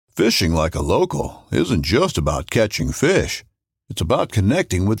Fishing like a local isn't just about catching fish. It's about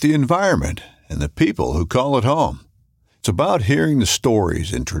connecting with the environment and the people who call it home. It's about hearing the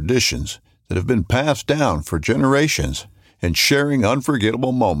stories and traditions that have been passed down for generations and sharing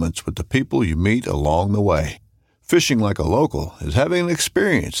unforgettable moments with the people you meet along the way. Fishing like a local is having an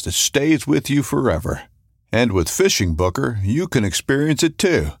experience that stays with you forever. And with Fishing Booker, you can experience it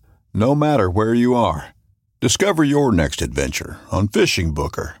too, no matter where you are. Discover your next adventure on Fishing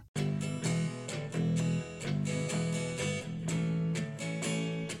Booker.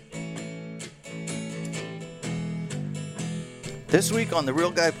 This week on the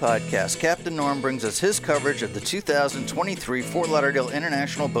Real Guy Podcast, Captain Norm brings us his coverage of the 2023 Fort Lauderdale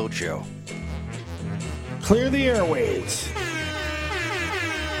International Boat Show. Clear the airwaves.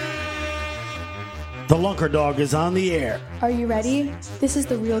 The Lunker Dog is on the air. Are you ready? This is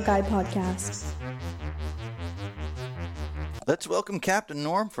the Real Guy Podcast. Let's welcome Captain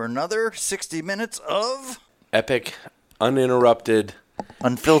Norm for another 60 minutes of... epic, uninterrupted,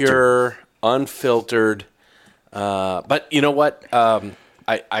 unfiltered. Pure, unfiltered. But you know what?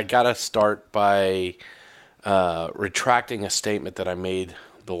 I got to start by retracting a statement that I made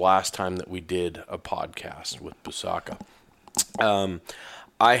the last time that we did a podcast with Busaka.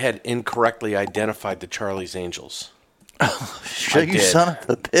 I had incorrectly identified the Charlie's Angels. You son of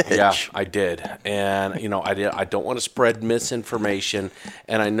a bitch. Yeah, I did. And, you know, I don't want to spread misinformation.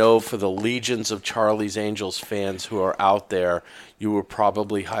 And I know for the legions of Charlie's Angels fans who are out there, you were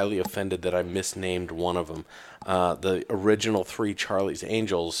probably highly offended that I misnamed one of them. The original three Charlie's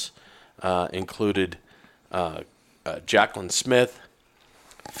Angels included Jacqueline Smith,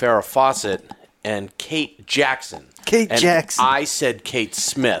 Farrah Fawcett, and Kate Jackson. Jackson. I said Kate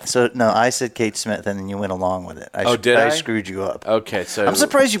Smith. So, no, I said Kate Smith, and then you went along with it. I screwed you up. Okay, so... I'm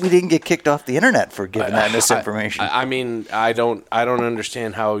surprised we didn't get kicked off the internet for giving that misinformation. I mean, I don't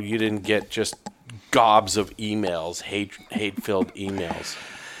understand how you didn't get just gobs of emails, hate-filled emails.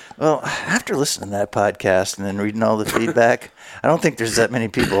 Well, after listening to that podcast and then reading all the feedback, I don't think there's that many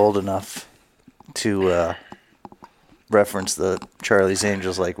people old enough to reference the Charlie's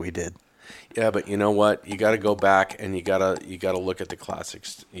Angels like we did. Yeah, but you know what? You got to go back and you got to look at the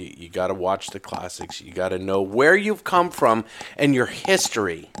classics. You got to watch the classics. You got to know where you've come from and your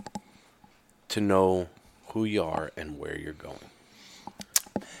history to know who you are and where you're going.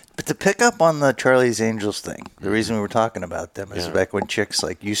 But to pick up on the Charlie's Angels thing, the reason we were talking about them is back when chicks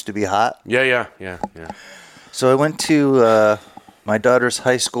like used to be hot. Yeah. So I went to my daughter's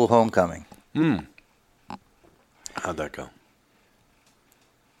high school homecoming. How'd that go?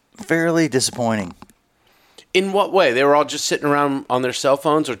 Fairly disappointing. In what way? They were all just sitting around on their cell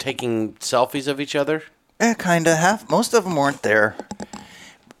phones or taking selfies of each other? Yeah, kind of. Most of them weren't there.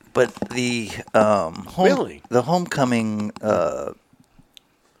 But the the homecoming, what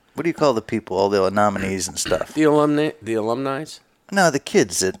do you call the people, all the nominees and stuff? The alumni? No, the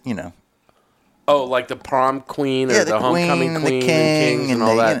kids that, you know. Oh, like the prom queen or the homecoming queen, the kings and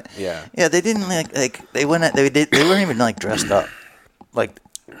all that. Yeah, they didn't they went. They weren't even like dressed up, like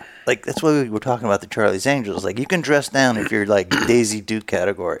that's why we were talking about the Charlie's Angels. Like you can dress down if you're like Daisy Duke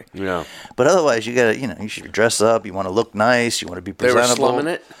category. Yeah. You otherwise you gotta, you should dress up. You want to look nice. You want to be presentable. They were slumming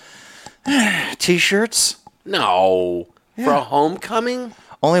it. T-shirts. No. Yeah. For a homecoming.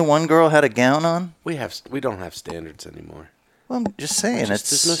 Only one girl had a gown on. We don't have standards anymore. Well, I'm just saying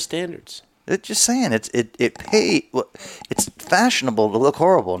there's no standards. It's just saying it's fashionable to look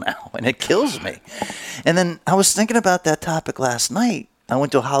horrible now, and it kills me. And then I was thinking about that topic last night. I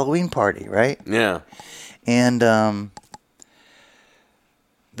went to a Halloween party, right? Yeah. And a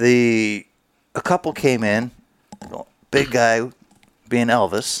couple came in, big guy being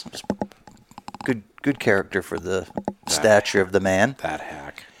Elvis, good character for the stature of the man. That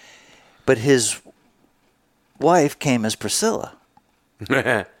hack. But his wife came as Priscilla.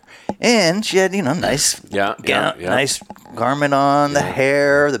 And she had, nice gown, nice garment on, the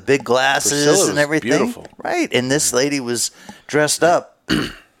hair, the big glasses, and everything. Beautiful. Right. And this lady was dressed up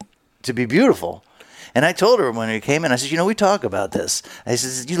to be beautiful. And I told her when we came in, I said, we talk about this. I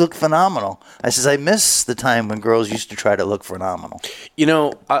said, you look phenomenal. I said, I miss the time when girls used to try to look phenomenal.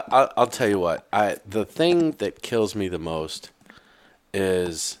 I'll tell you what. The thing that kills me the most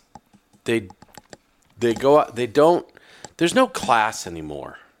is they go out, there's no class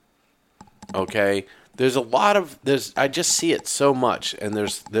anymore. Okay? I just see it so much. And I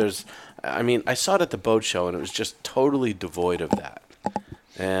saw it at the boat show and it was just totally devoid of that.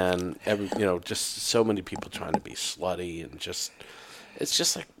 And, just so many people trying to be slutty and it's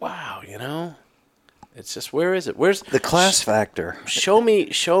just like, wow, It's just, where is it? Where's the class factor? Show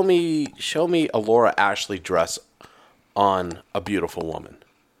me a Laura Ashley dress on a beautiful woman.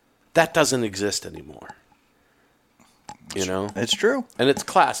 That doesn't exist anymore. You know? It's true. And it's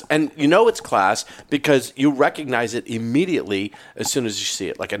class. And you know it's class because you recognize it immediately as soon as you see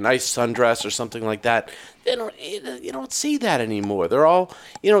it. Like a nice sundress or something like that. You don't see that anymore. They're all,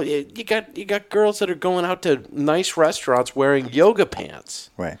 you got girls that are going out to nice restaurants wearing yoga pants.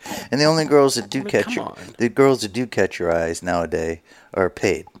 Right. And the only girls that do the girls that do catch your eyes nowadays are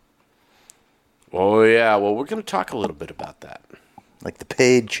paid. Oh yeah. Well, we're going to talk a little bit about that. Like the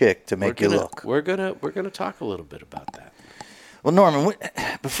paid chick to make you look. We're gonna talk a little bit about that. Well, Norman,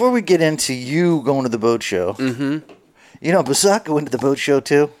 before we get into you going to the boat show, Basaka went to the boat show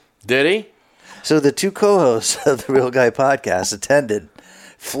too. Did he? So the two co-hosts of the Real Guy podcast attended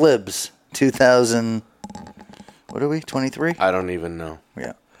FLIBS 2000. What are we? 23? I don't even know.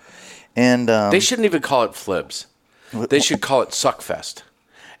 Yeah, and they shouldn't even call it FLIBS. They should call it Suckfest,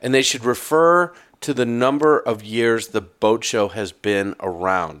 and they should refer to the number of years the boat show has been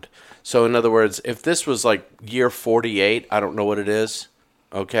around. So, in other words, if this was like year 48, I don't know what it is,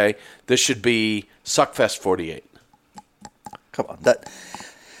 okay? This should be Suckfest 48. Come on.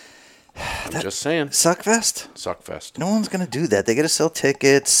 I'm just saying. Suckfest? Suckfest. No one's going to do that. They got to sell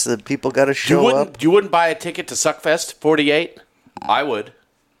tickets. The people got to show up. You wouldn't buy a ticket to Suckfest 48? I would.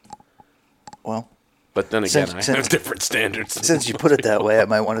 Well. But then again, I have different standards. Since you put it that way, I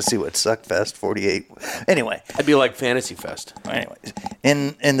might want to see what Suckfest 48. Anyway. I'd be like Fantasy Fest. Anyways.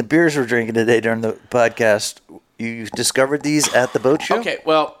 In the beers we're drinking today during the podcast, you discovered these at the boat show? Okay,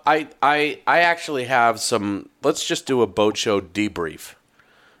 well, I actually have some. Let's just do a boat show debrief.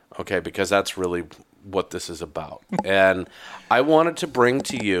 Okay, because that's really what this is about. And I wanted to bring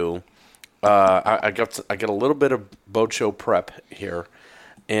to you, I got a little bit of boat show prep here.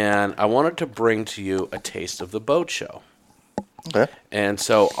 And I wanted to bring to you a taste of the boat show. Okay. And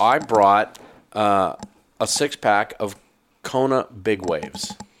so I brought a 6-pack of Kona Big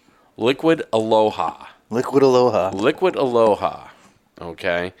Waves. Liquid Aloha. Liquid Aloha. Liquid Aloha.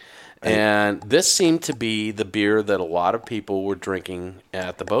 Okay. And this seemed to be the beer that a lot of people were drinking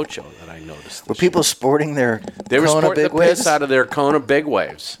at the boat show that I noticed. Were people sporting their They were Kona sporting Big the Waves? piss out of their Kona Big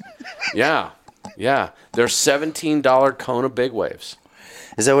Waves. Yeah. Yeah. They're $17 Kona Big Waves.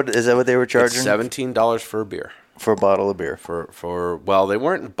 Is that what they were charging? It's $17 for a beer. For a bottle of beer. Well, they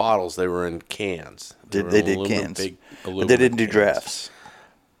weren't in bottles; they were in cans. They did cans, but they didn't do drafts.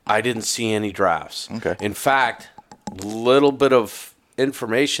 I didn't see any drafts. Okay. In fact, little bit of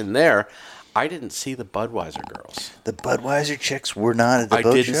information there. I didn't see the Budweiser girls. The Budweiser chicks were not at the boat show?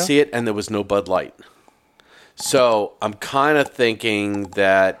 I didn't see it, and there was no Bud Light. So I'm kind of thinking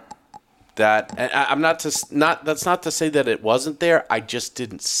that I'm that's not to say that it wasn't there. I just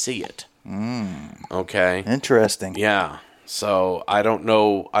didn't see it. Okay. Interesting. Yeah. So I don't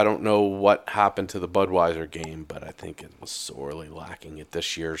know what happened to the Budweiser game, but I think it was sorely lacking at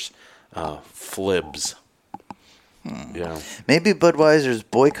this year's FLIBS. Yeah. Maybe Budweiser's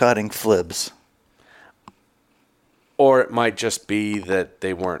boycotting FLIBS. Or it might just be that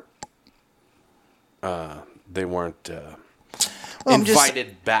they weren't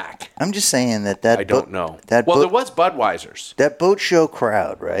invited back. I'm just saying that I don't know. There was Budweiser's. That boat show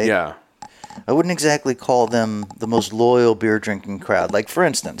crowd, right? Yeah. I wouldn't exactly call them the most loyal beer drinking crowd. Like, for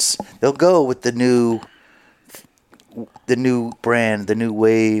instance, they'll go with the new brand, the new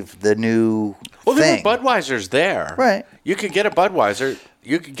wave, the new Well, thing. there were Budweisers there. Right. You could get a Budweiser.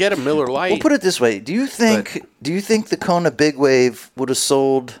 You could get a Miller Lite. We'll put it this way. Do you think the Kona Big Wave would have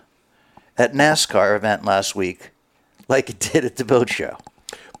sold at NASCAR event last week like it did at the boat show?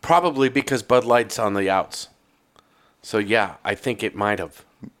 Probably because Bud Light's on the outs. So, yeah, I think it might have.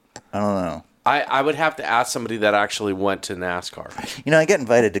 I don't know. I would have to ask somebody that actually went to NASCAR. I got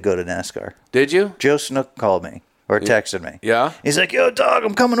invited to go to NASCAR. Did you? Joe Snook called me or texted me. Yeah? He's like, yo, dog,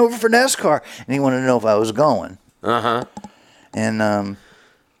 I'm coming over for NASCAR. And he wanted to know if I was going. Uh-huh. And I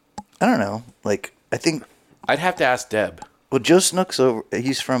don't know. Like, I think... I'd have to ask Deb. Well, Joe Snook's over...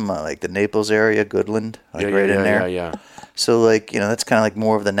 He's from, the Naples area, Goodland. In there. Yeah. So, that's kind of like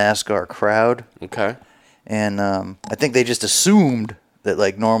more of the NASCAR crowd. Okay. And I think they just assumed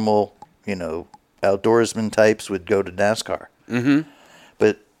that, normal, outdoorsman types would go to NASCAR. Mm-hmm.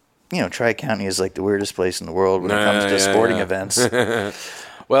 But, Tri-County is, the weirdest place in the world when it comes to sporting events.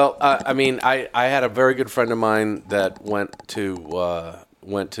 Well, I had a very good friend of mine that went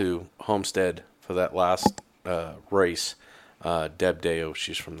to Homestead for that last race. Deb Deo,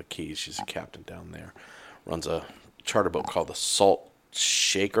 she's from the Keys. She's a captain down there. Runs a charter boat called the Salt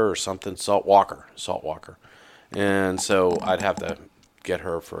Shaker or something. Salt Walker. And so I'd have to get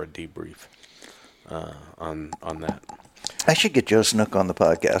her for a debrief on that. I should get Joe Snook on the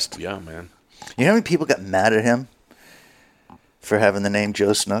podcast. Yeah, man. You know how many people got mad at him for having the name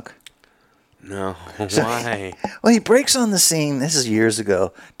Joe Snook? No. Why? Well, he breaks on the scene. This is years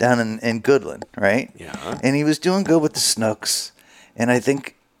ago down in Goodland, right? Yeah. And he was doing good with the Snooks, and I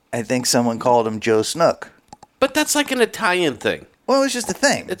think someone called him Joe Snook. But that's like an Italian thing. Well, it was just a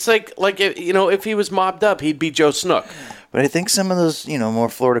thing. It's like if he was mobbed up, he'd be Joe Snook. But I think some of those, more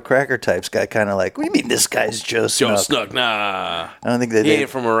Florida cracker types got kind of like, what do you mean this guy's Joe Snook? Joe Snook, nah. I don't think they He did. ain't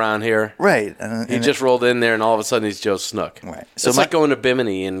from around here. Right. He just rolled in there, and all of a sudden he's Joe Snook. Right. So it's like going to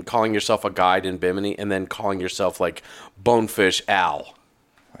Bimini and calling yourself a guide in Bimini, and then calling yourself like Bonefish Al.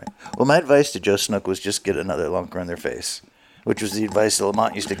 Right. Well, my advice to Joe Snook was just get another lunker in their face, which was the advice that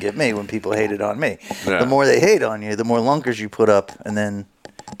Lamont used to give me when people hated on me. Yeah. The more they hate on you, the more lunkers you put up, and then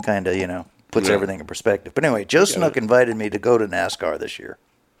kind of, puts everything in perspective. But anyway, Joe Snook invited me to go to NASCAR this year.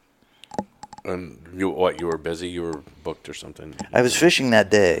 And you were busy? You were booked or something? I was fishing that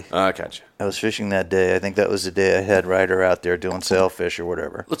day. I gotcha. I was fishing that day. I think that was the day I had Ryder out there doing sailfish or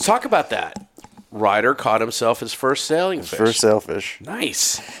whatever. Let's talk about that. Ryder caught himself his first sailing fish. First sailfish.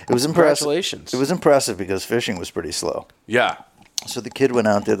 Nice. It was impressive. Congratulations. It was impressive because fishing was pretty slow. Yeah. So the kid went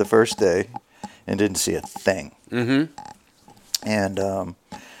out there the first day and didn't see a thing. Mm-hmm. And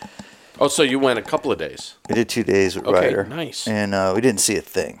Oh, so you went a couple of days. we did 2 days with Okay, Ryder. nice. And we didn't see a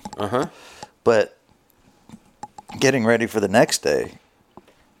thing. Uh-huh. But getting ready for the next day,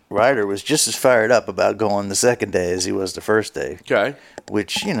 Ryder was just as fired up about going the second day as he was the first day. Okay.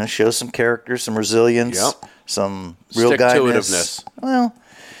 Which, shows some character, some resilience, Yep. some real Stick-to-itiveness. Well,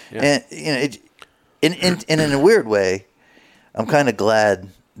 Yeah. and, in a weird way, I'm kind of glad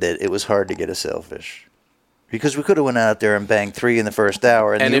that it was hard to get a sailfish. Because we could have went out there and banged 3 in the first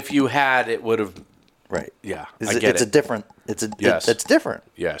hour. And if you had, it would have... Right. Yeah, It's, I get it's it. a different... It's Yes. It's different.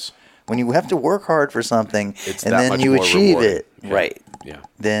 Yes. When you have to work hard for something It's and that then much you more achieve rewarding. it, Yeah. right? Yeah.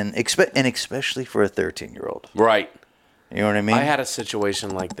 Then and especially for a 13-year-old. Right. You know what I mean? I had a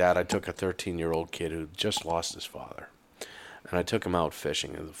situation like that. I took a 13-year-old kid who just lost his father, and I took him out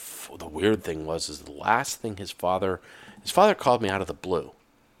fishing. And the weird thing was the last thing his father called me out of the blue,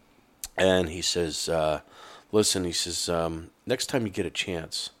 and he says, listen, he says, next time you get a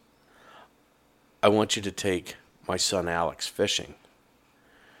chance, I want you to take my son Alex fishing.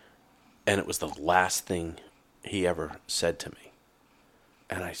 And it was the last thing he ever said to me.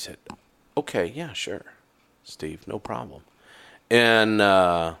 And I said, okay, yeah, sure, Steve, no problem. And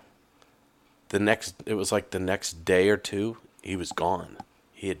it was like the next day or two, he was gone.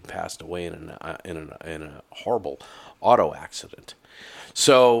 He had passed away in a horrible auto accident.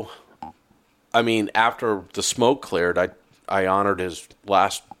 So, I mean, after the smoke cleared, I honored his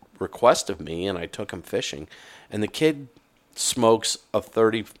last request of me, and I took him fishing. And the kid smokes a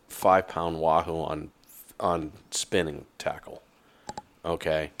 35-pound wahoo on spinning tackle.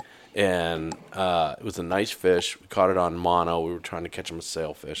 Okay, and it was a nice fish. We caught it on mono. We were trying to catch him a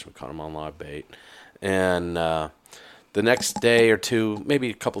sailfish. We caught him on live bait. And the next day or two, maybe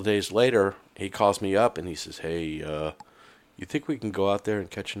a couple of days later, he calls me up and he says, "Hey, you think we can go out there and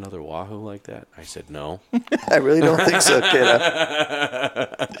catch another wahoo like that?" I said, "No." I really don't think so, kiddo.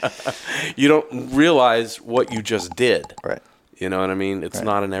 You don't realize what you just did. Right. You know what I mean? It's Right.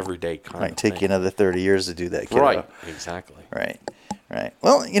 not an everyday kind Might of take thing. you another 30 years to do that, kiddo. Right, exactly. Right. Right.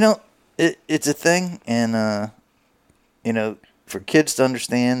 Well, it's a thing, and for kids to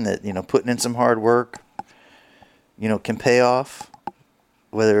understand that putting in some hard work, can pay off,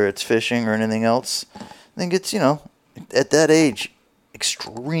 whether it's fishing or anything else. I think it's at that age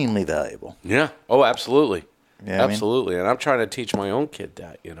extremely valuable. Yeah. Oh, absolutely. Yeah, Absolutely. And I'm trying to teach my own kid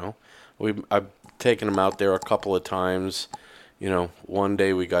that, I've taken him out there a couple of times. One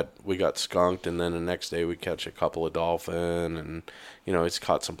day we got skunked, and then the next day we catch a couple of dolphin, and he's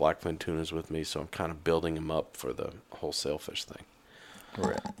caught some blackfin tunas with me, so I'm kind of building him up for the whole sailfish thing.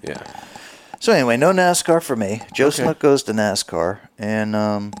 Right. Yeah. So anyway, no NASCAR for me. Joe Okay. Snook goes to NASCAR, and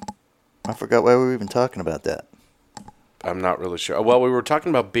I forgot why we were even talking about that. I'm not really sure. Well, we were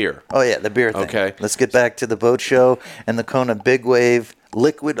talking about beer. Oh yeah, the beer thing. Okay. Let's get back to the boat show and the Kona Big Wave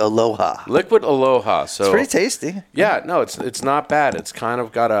Liquid Aloha. Liquid Aloha. So It's pretty tasty. yeah, no, it's not bad. It's kind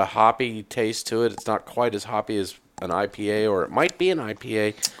of got a hoppy taste to it. It's not quite as hoppy as an IPA, or it might be an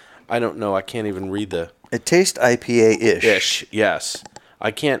IPA. I don't know. I can't even read the It tastes IPA-ish. ish. Yes,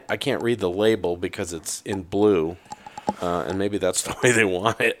 I can't read the label because it's in blue, and maybe that's the way they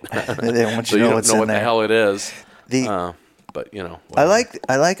want it. They want So you to know don't what's know in what there. the hell it is. The But I whatever.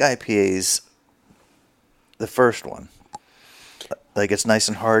 like IPAs. The first one, like it's nice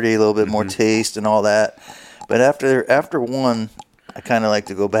and hearty, a little bit more taste and all that. But after one, I kind of like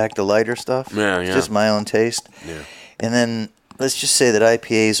to go back to lighter stuff. Yeah, It's yeah. just my own taste. Yeah. And then let's just say that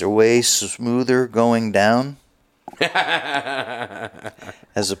IPAs are way smoother going down.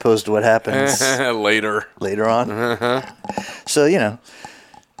 as opposed to what happens later on. So,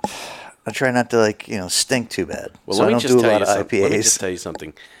 I try not to stink too bad. Well, so let I me don't just do a tell lot you of something. IPAs. Let me just tell you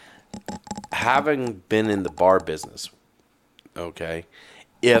something. Having been in the bar business, okay,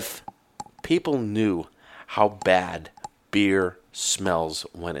 if people knew how bad beer smells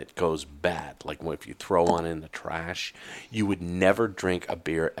when it goes bad, like if you throw one in the trash, you would never drink a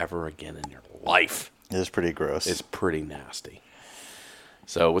beer ever again in your life. It's pretty gross. It's pretty nasty.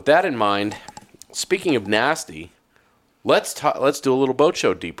 So with that in mind, speaking of nasty, let's do a little boat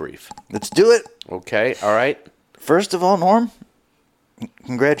show debrief. Let's do it. Okay, all right. First of all, Norm,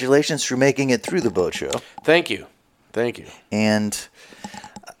 congratulations for making it through the boat show. Thank you. And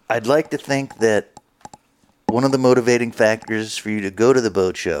I'd like to think that one of the motivating factors for you to go to the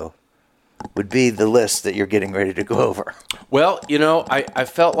boat show would be the list that you're getting ready to go over. Well, I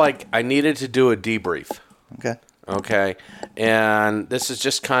felt like I needed to do a debrief. Okay. And this is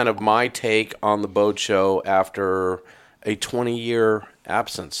just kind of my take on the boat show after a 20-year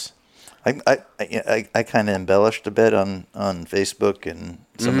absence. I kind of embellished a bit on Facebook and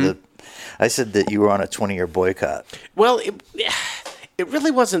some of the... I said that you were on a 20-year boycott. Well, it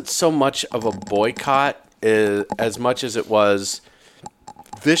really wasn't so much of a boycott as much as it was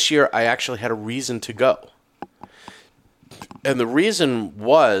this year I actually had a reason to go. And the reason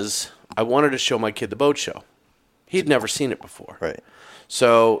was I wanted to show my kid the boat show. He'd never seen it before. Right.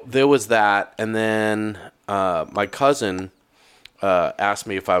 So there was that. And then my cousin asked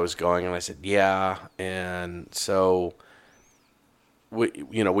me if I was going, and I said, yeah. And so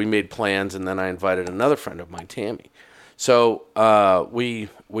we made plans, and then I invited another friend of mine, Tammy. So we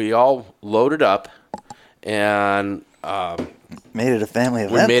all loaded up and made it a family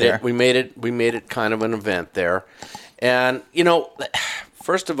event. We made it kind of an event there. And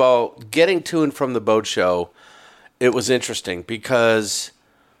first of all, getting to and from the boat show, it was interesting because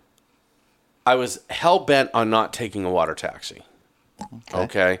I was hell bent on not taking a water taxi.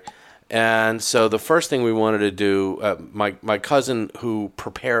 Okay. And so the first thing we wanted to do, my cousin who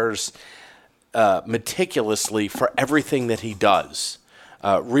prepares meticulously for everything that he does,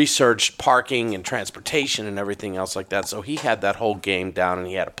 researched parking and transportation and everything else like that. So he had that whole game down, and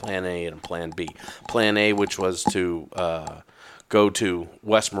he had a plan A and a plan B. Plan A, which was to go to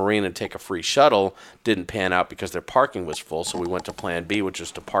West Marine and take a free shuttle, didn't pan out because their parking was full. So we went to plan B, which was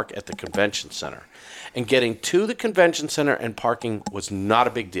to park at the convention center. And getting to the convention center and parking was not a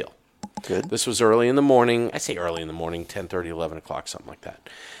big deal. Good. This was early in the morning. I say early in the morning, 10:30, 11 o'clock, something like that.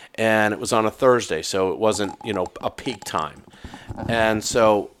 And it was on a Thursday, so it wasn't, a peak time. And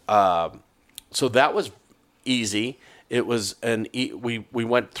so so that was easy. It was we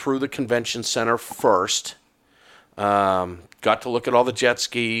went through the convention center first. Got to look at all the jet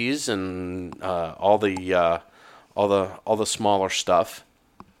skis and all the smaller stuff.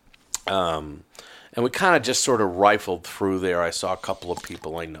 And we kind of just sort of rifled through there. I saw a couple of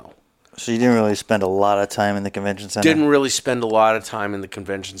people I know. So you didn't really spend a lot of time in the convention center? Didn't really spend a lot of time in the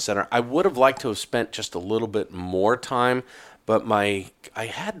convention center. I would have liked to have spent just a little bit more time, but I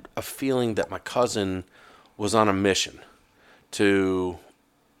had a feeling that my cousin was on a mission to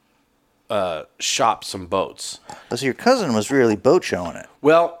shop some boats. So your cousin was really boat showing it.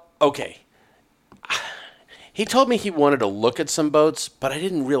 Well, okay. He told me he wanted to look at some boats, but I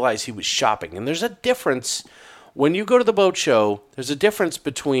didn't realize he was shopping. And there's a difference. When you go to the boat show, there's a difference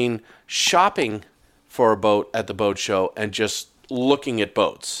between shopping for a boat at the boat show and just looking at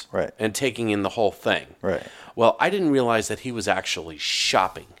boats. Right. And taking in the whole thing. Right. Well, I didn't realize that he was actually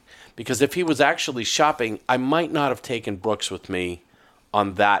shopping. Because if he was actually shopping, I might not have taken Brooks with me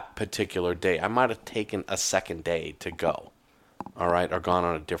on that particular day. I might have taken a second day to go. All right? Or gone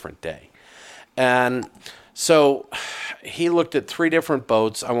on a different day. And so he looked at 3 different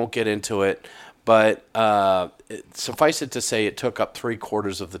boats. I won't get into it. But suffice it to say, it took up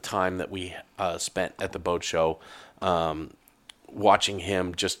 3/4 of the time that we spent at the boat show watching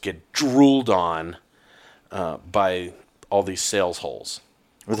him just get drooled on by all these sales holes.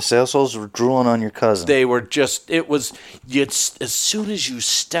 Were the sales holes drooling on your cousin? They were just, as soon as you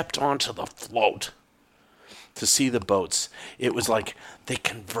stepped onto the float to see the boats, it was like they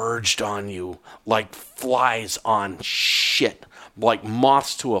converged on you like flies on shit, like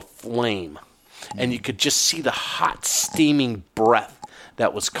moths to a flame. And you could just see the hot, steaming breath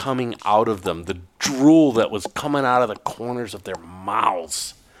that was coming out of them, the drool that was coming out of the corners of their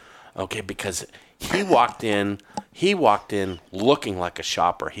mouths. Okay, because he walked in looking like a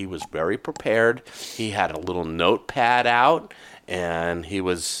shopper. He was very prepared. He had a little notepad out, and he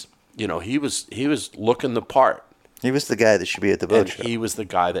was looking the part. He was the guy that should be at the boat show. He was the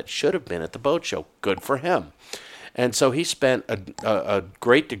guy that should have been at the boat show. Good for him. And so he spent a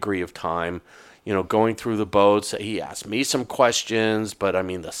great degree of time, going through the boats. He asked me some questions, but I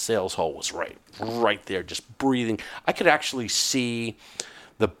mean, the sales hole was right there, just breathing. I could actually see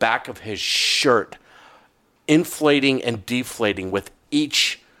the back of his shirt inflating and deflating with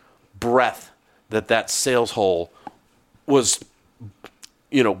each breath that sales hole was,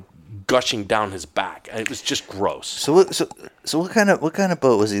 gushing down his back. It was just gross. So what kind of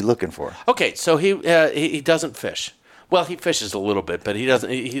boat was he looking for? Okay, so he doesn't fish. Well, he fishes a little bit, but he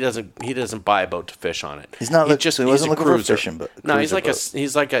doesn't buy a boat to fish on it. He wasn't looking for a fishing boat. No, he's like a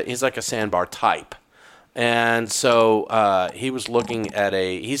sandbar type. And so he was looking at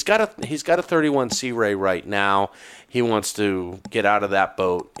he's got a 31 Sea Ray right now. He wants to get out of that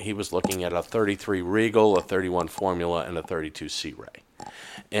boat. He was looking at a 33 Regal, a 31 Formula, and a 32 Sea Ray.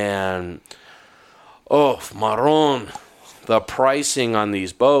 And Maron, the pricing on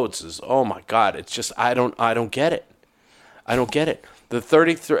these boats is, oh my God, it's just I don't get it. I don't get it. The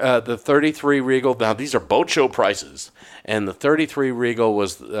 33 Regal. Now these are boat show prices, and the 33 Regal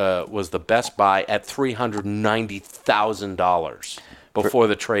was the best buy at $390,000 before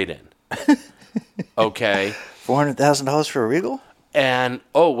the trade-in. Okay, $400,000 for a Regal. And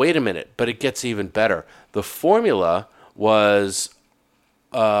wait a minute, but it gets even better. The Formula was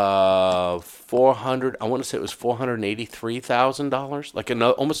 400. I want to say it was $483,000, like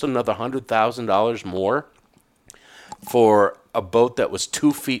almost another $100,000 more for a boat that was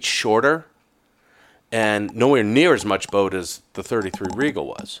 2 feet shorter and nowhere near as much boat as the 33 Regal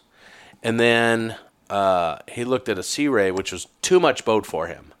was. And then he looked at a Sea Ray, which was too much boat for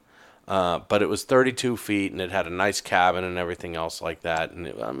him. But it was 32 feet, and it had a nice cabin and everything else like that. And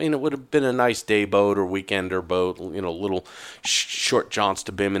it would have been a nice day boat or weekender boat, little short jaunts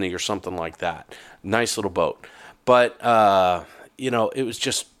to Bimini or something like that. Nice little boat. But, it was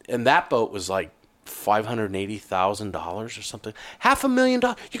just, and that boat was like $580,000 or something.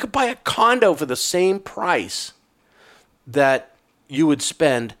 $500,000. You could buy a condo for the same price that you would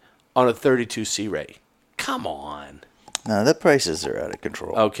spend on a 32 Sea Ray. Come on. No, the prices are out of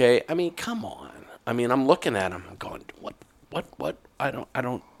control. Okay, come on. I'm looking at them. I'm going, what? I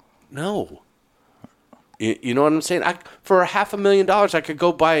don't know. You know what I'm saying? For $500,000, I could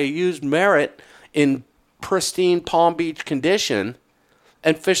go buy a used Merit in pristine Palm Beach condition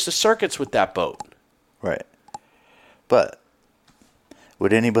and fish the circuits with that boat. Right. But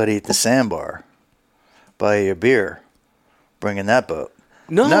would anybody at the sandbar buy you a beer bringing that boat?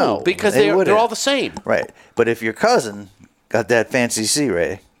 No, because they're all the same. Right. But if your cousin got that fancy Sea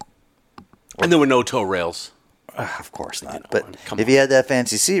Ray. And there were no tow rails. Of course not. But if you had that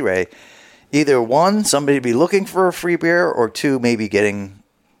fancy Sea Ray, either one, somebody would be looking for a free beer, or two, maybe getting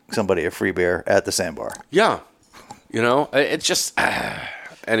somebody a free beer at the sandbar. Yeah. It's just...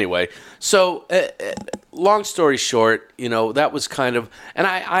 Anyway, so long story short, that was kind of,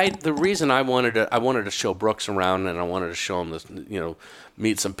 and the reason I wanted to show Brooks around, and I wanted to show him this,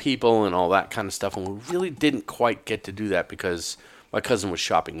 meet some people and all that kind of stuff, and we really didn't quite get to do that because my cousin was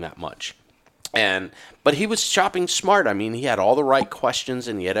shopping that much, but he was shopping smart. He had all the right questions,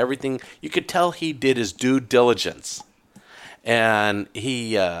 and he had everything. You could tell he did his due diligence, and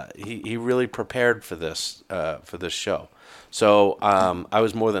he really prepared for this show. So I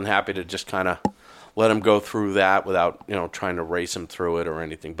was more than happy to just kind of let him go through that without trying to race him through it or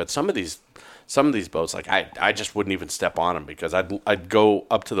anything. But some of these boats, like I just wouldn't even step on them because I'd go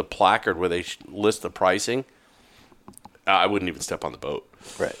up to the placard where they list the pricing. I wouldn't even step on the boat.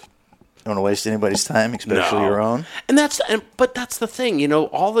 Right. Don't want to waste anybody's time, especially your own. But that's the thing.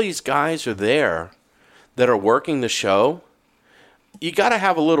 All these guys are there that are working the show. You got to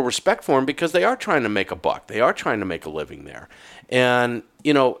have a little respect for them because they are trying to make a buck. They are trying to make a living there. And,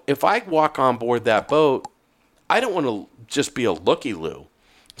 if I walk on board that boat, I don't want to just be a looky-loo.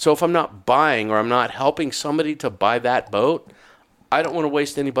 So if I'm not buying or I'm not helping somebody to buy that boat, I don't want to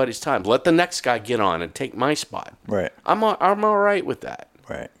waste anybody's time. Let the next guy get on and take my spot. Right. I'm all right with that.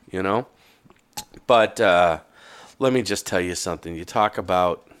 Right. But let me just tell you something. You talk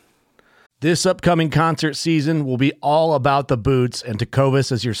about... This upcoming concert season will be all about the boots, and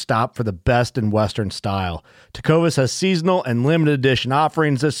Tecovas is your stop for the best in Western style. Tecovas has seasonal and limited edition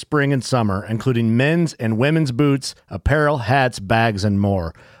offerings this spring and summer, including men's and women's boots, apparel, hats, bags, and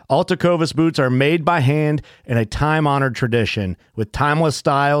more. All Tecovas boots are made by hand in a time-honored tradition with timeless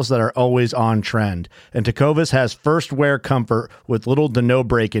styles that are always on trend. And Tecovas has first wear comfort with little to no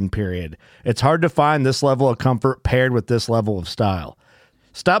break-in period. It's hard to find this level of comfort paired with this level of style.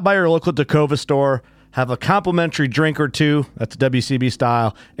 Stop by your local Tecovas store, have a complimentary drink or two, that's WCB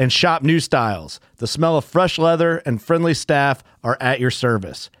style, and shop new styles. The smell of fresh leather and friendly staff are at your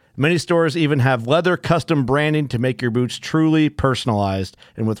service. Many stores even have leather custom branding to make your boots truly personalized.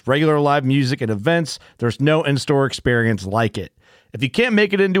 And with regular live music and events, there's no in-store experience like it. If you can't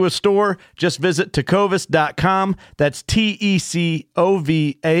make it into a store, just visit tecovas.com. That's TECOVAS.com.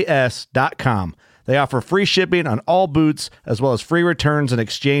 They offer free shipping on all boots, as well as free returns and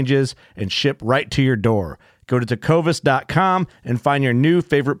exchanges, and ship right to your door. Go to tecovas.com and find your new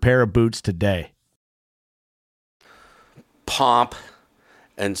favorite pair of boots today. Pomp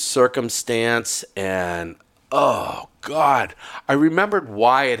and circumstance and oh God, I remembered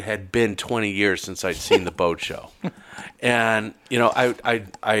why it had been 20 years since I'd seen the boat show. And you know,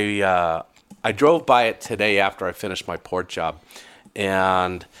 I drove by it today after I finished my port job,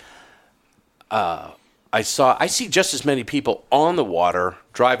 and I see just as many people on the water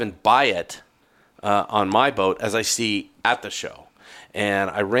driving by it on my boat as I see at the show. And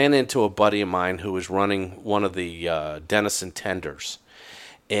I ran into a buddy of mine who was running one of the Denison tenders.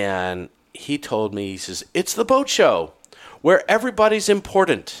 And he told me, he says, it's the boat show where everybody's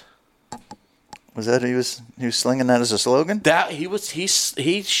important. Was that he was slinging that as a slogan? That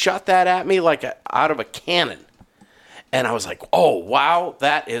he shot that at me like out of a cannon. And I was like, oh, wow,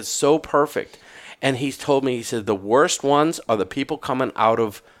 that is so perfect. And he told me, he said, the worst ones are the people coming out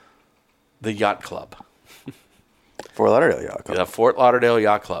of the yacht club. Fort Lauderdale Yacht Club. The Fort Lauderdale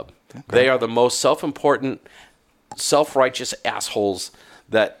Yacht Club. Okay. They are the most self-important, self-righteous assholes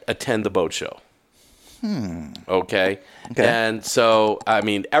that attend the boat show. Okay? And so, I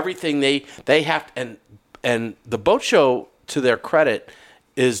mean, everything they have, and the boat show, to their credit,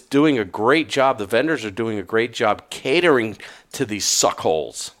 is doing a great job. The vendors are doing a great job catering to these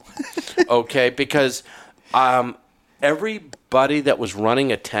suckholes. Okay? Because everybody that was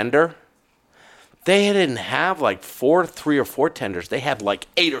running a tender, they didn't have like 3 or 4 tenders. They had like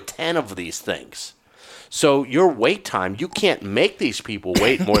 8 or 10 of these things. So your wait time, you can't make these people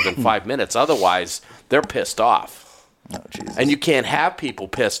wait more than 5 minutes. Otherwise, they're pissed off. Oh, Jesus. And you can't have people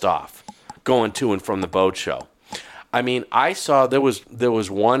pissed off going to and from the boat show. I mean, I saw there was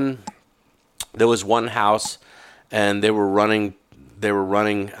one house, and they were running.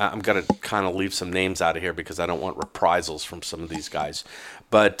 I'm going to kind of leave some names out of here because I don't want reprisals from some of these guys.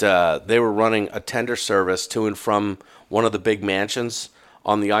 But they were running a tender service to and from one of the big mansions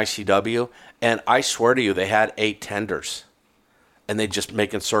on the ICW, and I swear to you, they had 8 tenders, and they just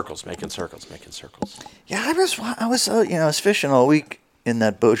making circles. Yeah, I was fishing all week in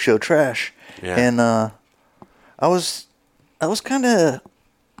that boat show trash, and I was kind of,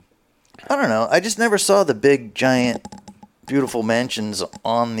 I don't know, I just never saw the big, giant, beautiful mansions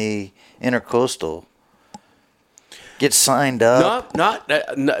on the Intercoastal get signed up. No,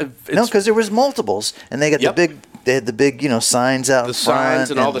 because there was multiples, and they got they had the big, signs out in front, signs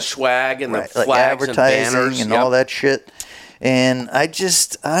and all the swag and the flags like advertising and banners and all that shit. And I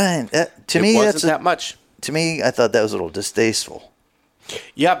wasn't that much. To me, I thought that was a little distasteful.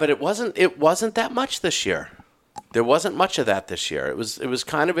 Yeah, but it wasn't that much this year. There wasn't much of that this year. It was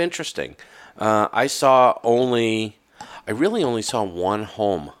kind of interesting. I really only saw one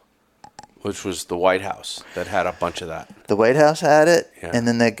home, which was the White House, that had a bunch of that. The White House had it, yeah. And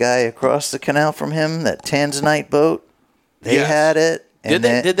then that guy across the canal from him, that Tanzanite boat, they had it. And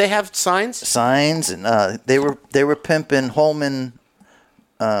did they have signs? Signs, and they were pimping Holman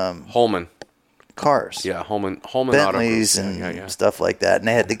cars. Yeah, Holman Bentleys and stuff like that. And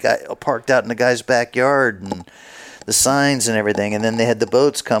they had the guy parked out in the guy's backyard and the signs and everything. And then they had the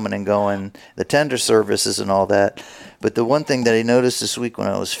boats coming and going, the tender services and all that. But the one thing that I noticed this week when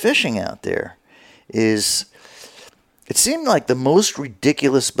I was fishing out there is it seemed like the most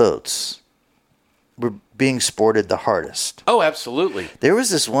ridiculous boats were being sported the hardest. Oh, absolutely. There was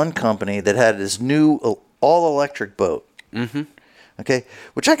this one company that had this new all-electric boat. Mm-hmm. Okay,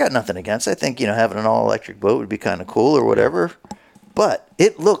 which I got nothing against. I think, having an all-electric boat would be kind of cool or whatever. But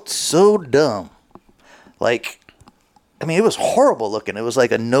it looked so dumb. Like, I mean, it was horrible looking. It was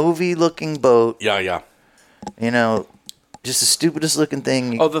like a Novi-looking boat. Yeah. Just the stupidest looking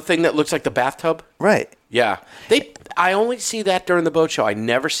thing. Oh, the thing that looks like the bathtub? Right. Yeah. I only see that during the boat show. I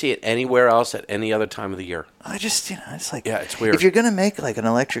never see it anywhere else at any other time of the year. I just, it's like... Yeah, it's weird. If you're going to make, like, an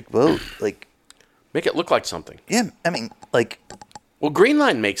electric boat, like... Make it look like something. Yeah, I mean, like... Well, Green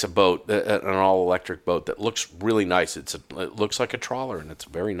Line makes a boat, an all-electric boat that looks really nice. It looks like a trawler, and it's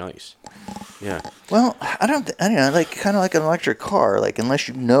very nice. Yeah. Well, I don't know, like kind of like an electric car. Like unless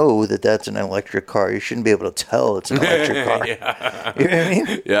you know that that's an electric car, you shouldn't be able to tell it's an electric car. Yeah. You know what I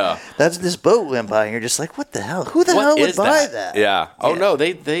mean? Yeah. That's this boat went by, and you're just like, what the hell? Who the hell would buy that? Yeah. Oh no,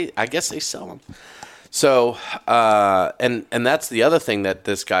 they I guess they sell them. So, and that's the other thing that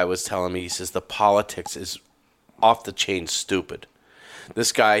this guy was telling me. He says the politics is off the chain stupid.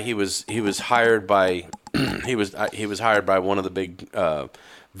 This guy, he was hired by he was hired by one of the big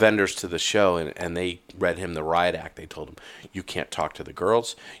vendors to the show, and they read him the riot act. They told him, you can't talk to the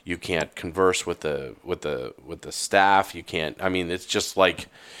girls, you can't converse with the staff, you can't. I mean, it's just like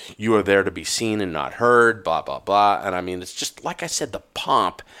you are there to be seen and not heard, blah blah blah. And I mean, it's just like I said, the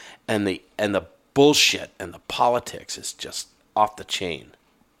pomp and the bullshit and the politics is just off the chain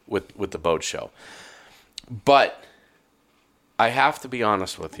with the boat show. But I have to be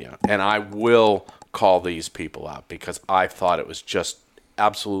honest with you, and I will call these people out because I thought it was just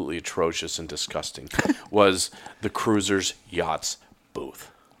absolutely atrocious and disgusting, was the Cruisers Yachts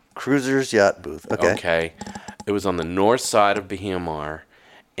booth. Cruisers Yacht booth. Okay. It was on the north side of Bahia Mar,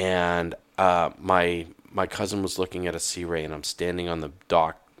 and my cousin was looking at a Sea Ray, and I'm standing on the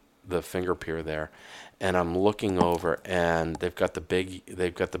dock, the finger pier there, and I'm looking over, and they've got the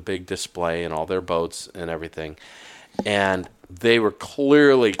big display and all their boats and everything, and they were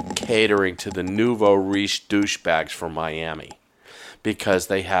clearly catering to the nouveau riche douchebags from Miami, because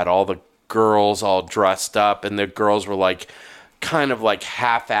they had all the girls all dressed up, and the girls were like kind of like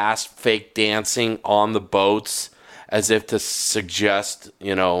half-assed fake dancing on the boats as if to suggest,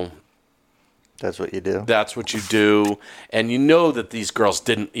 that's what you do. That's what you do. And you know that these girls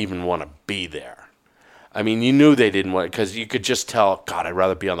didn't even want to be there. I mean, you knew they didn't want it because you could just tell, God, I'd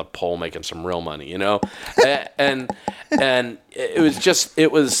rather be on the pole making some real money, and it was just,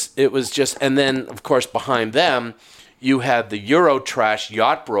 and then, of course, behind them, you had the Eurotrash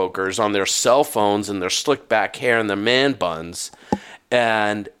yacht brokers on their cell phones and their slick back hair and their man buns.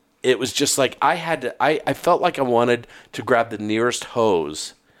 And it was just like I felt like I wanted to grab the nearest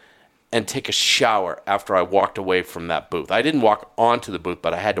hose and take a shower after I walked away from that booth. I didn't walk onto the booth,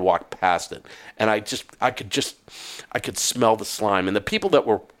 but I had to walk past it. And I could smell the slime. And the people that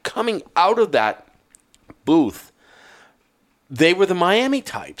were coming out of that booth, they were the Miami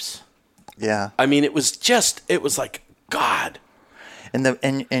types. Yeah. I mean, it was like, God. And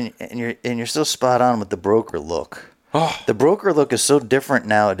you're still spot on with the broker look. Oh. The broker look is so different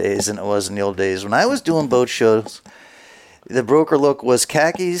nowadays than it was in the old days. When I was doing boat shows, the broker look was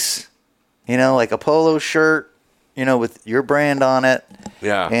khakis, like a polo shirt, with your brand on it.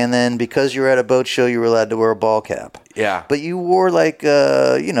 Yeah. And then because you were at a boat show, you were allowed to wear a ball cap. Yeah. But you wore like,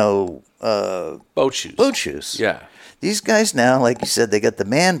 boat shoes. Boat shoes. Yeah. These guys now, like you said, they got the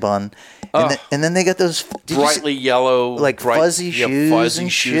man bun, and then they got those brightly yellow, fuzzy shoes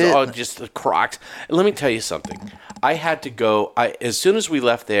and shit. Oh, just the Crocs. Let me tell you something. I had to go. As soon as we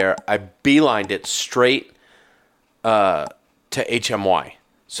left there, I beelined it straight to HMY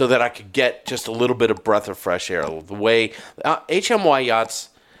so that I could get just a little bit of breath of fresh air. The way HMY Yachts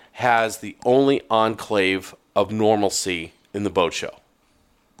has the only enclave of normalcy in the boat show,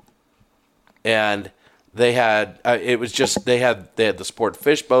 and they had they had the sport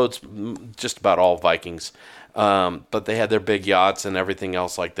fish boats, just about all Vikings, but they had their big yachts and everything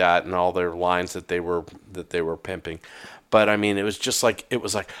else like that, and all their lines that they were pimping. But I mean, it was like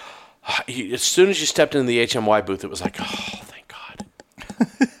as soon as you stepped into the HMY booth, it was like, oh, thank God,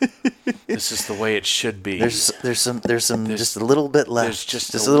 this is the way it should be. There's some just a little bit left. There's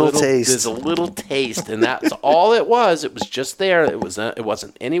just a little taste. There's a little taste, and that's all it was. It was just there. It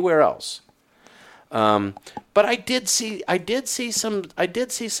wasn't anywhere else. But I did see some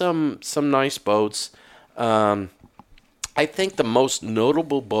nice boats. I think the most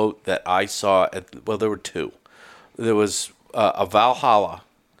notable boat that I saw there were two. There was a Valhalla,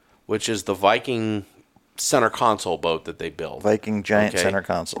 which is the Viking center console boat that they build. Viking giant center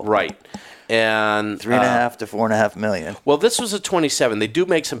console. Right. And $3.5 to $4.5 million. Well, this was a 27. They do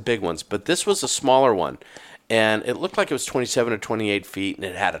make some big ones, but this was a smaller one. And it looked like it was 27 or 28 feet, and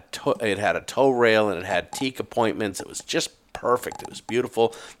it had a tow rail, and it had teak appointments. It was just perfect. It was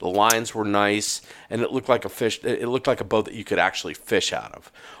beautiful. The lines were nice, and it looked like a fish. It looked like a boat that you could actually fish out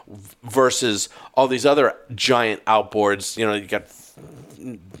of, versus all these other giant outboards. You got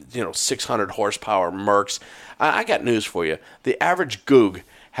 600 horsepower Mercs. I got news for you. The average Goog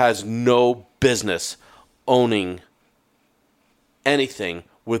has no business owning anything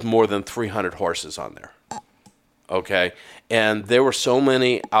with more than 300 horses on there. Okay, and there were so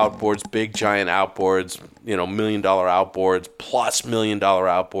many outboards, big giant outboards, $1 million outboards, plus $1 million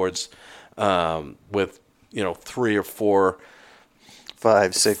outboards, with 3 or 4,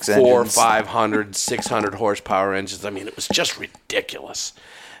 5, 6 engines, 500, 600 horsepower engines. I mean, it was just ridiculous,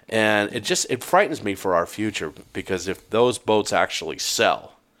 and it frightens me for our future, because if those boats actually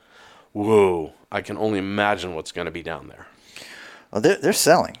sell, whoa, I can only imagine what's going to be down there. Well, they're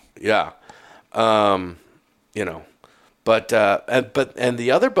selling. Yeah. But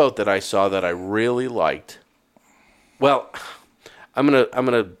the other boat that I saw that I really liked, well, I'm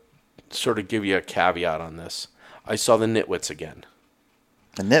gonna sort of give you a caveat on this. I saw the Nitwits again.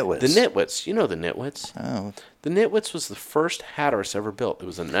 The Nitwits. The Nitwits. You know the Nitwits. Oh. The Nitwits was the first Hatteras ever built. It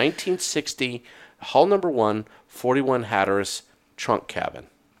was a 1960 hull number 1, 41 Hatteras trunk cabin.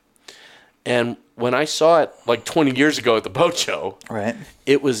 And when I saw it like 20 years ago at the boat show, right,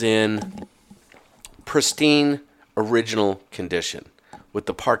 it was in pristine original condition with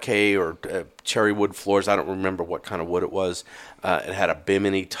the parquet or cherry wood floors. I don't remember what kind of wood it was. It had a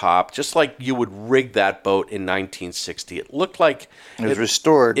bimini top, just like you would rig that boat in 1960. It looked like it was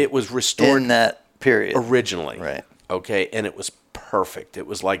restored. It was restored in that period originally. Right. Okay, and it was perfect. It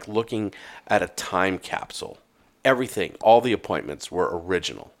was like looking at a time capsule. Everything, all the appointments were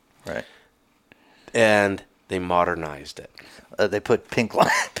original. Right. And they modernized it. They put pink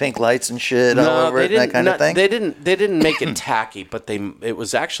lights and shit all over it, and that kind of thing. They didn't make it tacky, but it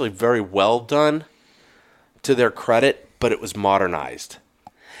was actually very well done, to their credit. But it was modernized,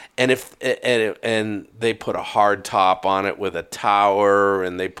 and and they put a hard top on it with a tower,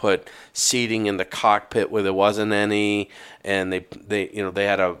 and they put seating in the cockpit where there wasn't any, and they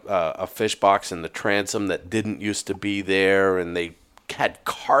had a fish box in the transom that didn't used to be there, and they had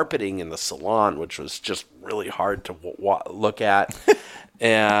carpeting in the salon, which was just really hard to look at.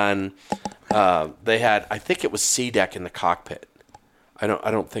 And they had, I think it was sea deck in the cockpit. I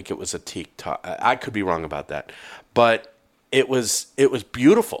don't think it was a teak top. I could be wrong about that, but it was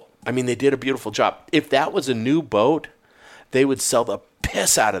beautiful. I mean, they did a beautiful job. If that was a new boat, they would sell the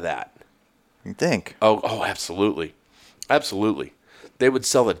piss out of that. You think? Oh, absolutely, absolutely. They would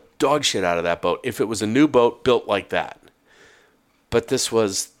sell the dog shit out of that boat if it was a new boat built like that. But this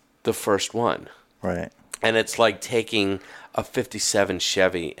was the first one. Right. And it's like taking a 57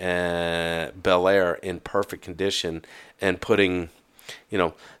 Chevy Bel Air in perfect condition and putting,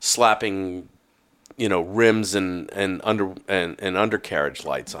 slapping, rims and undercarriage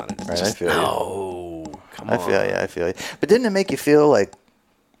lights on it. Right, I feel you. No, come on. I feel you. But didn't it make you feel like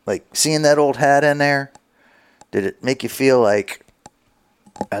seeing that old hat in there? Did it make you feel like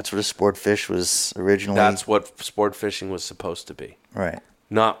that's what a sport fish was originally? That's what sport fishing was supposed to be. Right.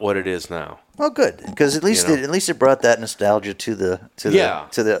 Not what it is now. Well, good, because at least it brought that nostalgia to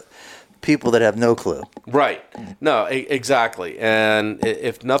the people that have no clue. Right. No, exactly. And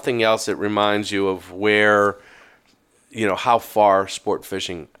if nothing else, it reminds you of where, how far sport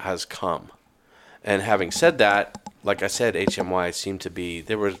fishing has come. And having said that, like I said, HMY seemed to be,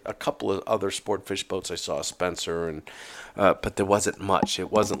 there were a couple of other sport fish boats I saw, Spencer, but there wasn't much.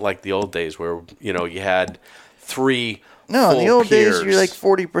 It wasn't like the old days where, you had 3 No, in the old piers. days, you're like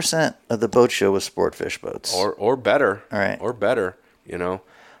 40% of the boat show was sport fish boats. Or better. All right. Or better,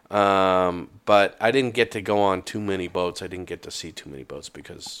 But I didn't get to go on too many boats. I didn't get to see too many boats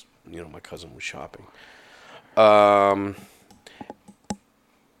because, my cousin was shopping. The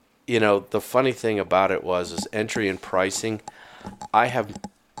funny thing about it is entry and pricing. I have...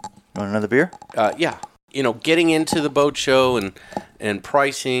 Want another beer? Yeah. Getting into the boat show and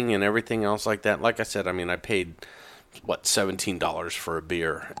pricing and everything else like that. Like I said, I paid... $17 for a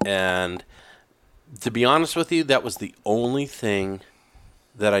beer. And to be honest with you, that was the only thing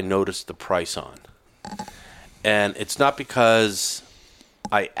that I noticed the price on. And it's not because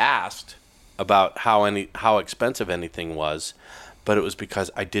I asked about how expensive anything was, but it was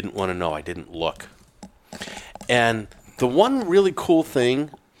because I didn't want to know. I didn't look. And the one really cool thing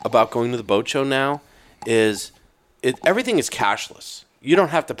about going to the boat show now is everything is cashless. You don't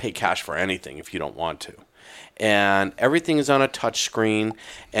have to pay cash for anything if you don't want to. And everything is on a touch screen,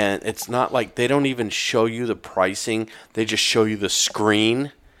 and it's not like they don't even show you the pricing. They just show you the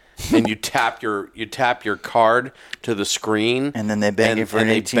screen, and you tap your card to the screen, and then they bang you for an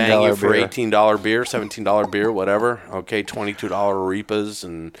 $18 beer. $18 beer, $17 beer, whatever. Okay, $22 arepas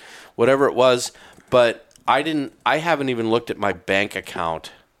and whatever it was. But I haven't even looked at my bank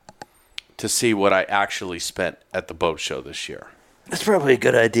account to see what I actually spent at the boat show this year. That's probably a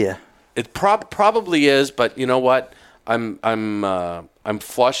good idea. It probably is, but you know what? I'm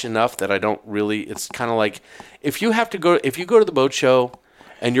flush enough that I don't really. It's kind of like if you go to the boat show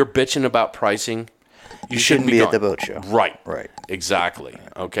and you're bitching about pricing, you shouldn't be at the boat show. Right. Right. Exactly.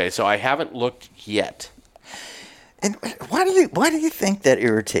 Okay. So I haven't looked yet. And why do you think that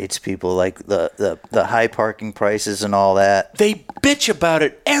irritates people? Like the high parking prices and all that. They bitch about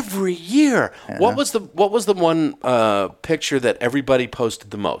it every year. Yeah. What was the one picture that everybody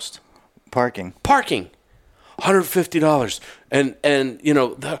posted the most? Parking, $150, and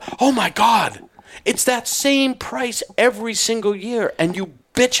oh my God, it's that same price every single year, and you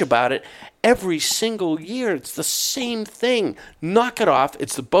bitch about it every single year. It's the same thing. Knock it off.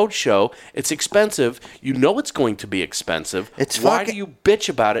 It's the boat show. It's expensive. You know it's going to be expensive. Why do you bitch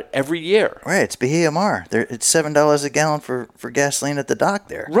about it every year? Right. It's BMR. It's $7 a gallon for gasoline at the dock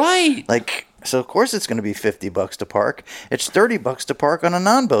there. Right. Like, so of course it's going to be $50 to park. It's $30 to park on a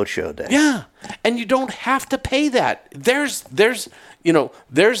non-boat show day. Yeah. And you don't have to pay that. There's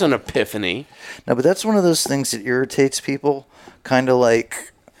an epiphany. No, but that's one of those things that irritates people. Kind of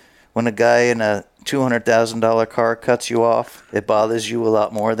like when a guy in a $200,000 car cuts you off, it bothers you a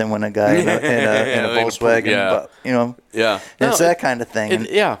lot more than when a guy in a Volkswagen, Yeah. It's that kind of thing.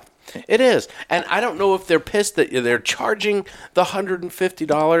 It is. And I don't know if they're pissed that they're charging the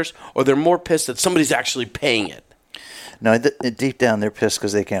 $150 or they're more pissed that somebody's actually paying it. No, deep down they're pissed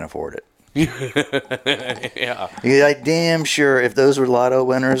because they can't afford it. Yeah. You're like, damn sure if those were lotto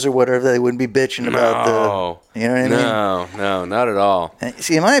winners or whatever, they wouldn't be bitching about you know what I mean? No, not at all.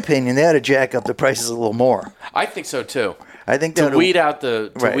 See, in my opinion, they ought to jack up the prices a little more. I think so too. I think to weed out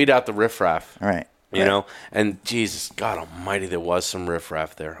the riffraff. Right. You know, and Jesus, God Almighty, there was some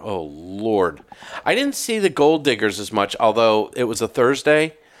riffraff there. Oh Lord, I didn't see the gold diggers as much, although it was a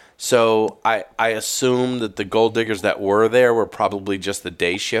Thursday. So I assume that the gold diggers that were there were probably just the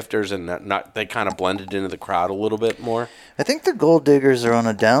day shifters, and they kind of blended into the crowd a little bit more. I think the gold diggers are on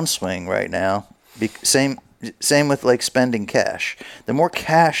a downswing right now. Same with like spending cash. The more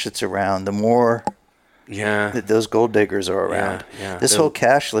cash that's around, the more that those gold diggers are around. Yeah. This whole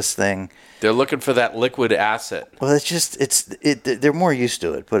cashless thing. They're looking for that liquid asset. Well, they're more used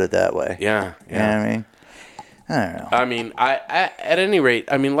to it. Put it that way. Yeah. You know what I mean? I don't know. I mean, at any rate,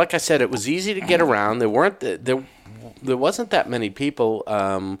 I mean, like I said, it was easy to get around. There wasn't that many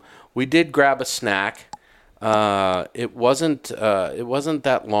people. We did grab a snack. It wasn't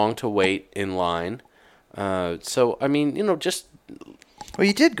that long to wait in line. So I mean, just. Well,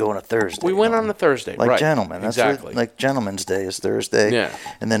 you did go on a Thursday. We went on a Thursday, like right? Gentlemen. That's exactly. Like Gentlemen's Day is Thursday. Yeah.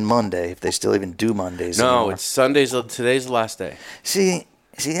 And then Monday, if they still even do Mondays. No, anymore. it's Sundays. Today's the last day. See,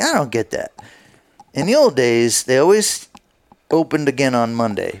 I don't get that. In the old days, they always opened again on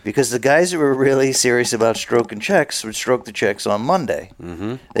Monday because the guys that were really serious about stroking checks would stroke the checks on Monday.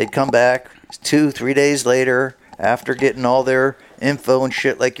 Mm-hmm. They'd come back 2-3 days later after getting all their info and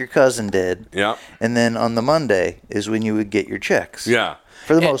shit like your cousin did. Yeah. And then on the Monday is when you would get your checks. Yeah.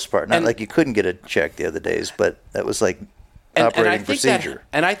 For the most part. Not like you couldn't get a check the other days, but that was like operating procedure.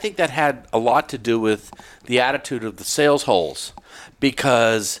 And I think that had a lot to do with the attitude of the sales holes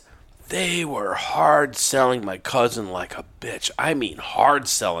because they were hard selling my cousin like a bitch. I mean, hard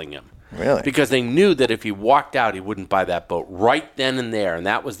selling him. Really? Because they knew that if he walked out, he wouldn't buy that boat right then and there, and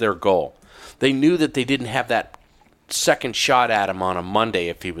that was their goal. They knew that they didn't have that second shot at him on a Monday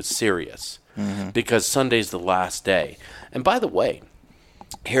if he was serious, because Sunday's the last day. And by the way,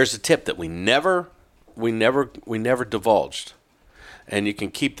 here's a tip that we never divulged, and you can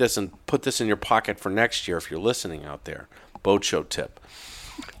keep this and put this in your pocket for next year if you're listening out there. Boat show tip.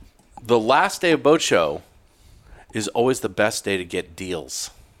 The last day of boat show is always the best day to get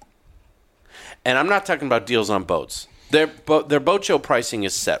deals. And I'm not talking about deals on boats. Their boat show pricing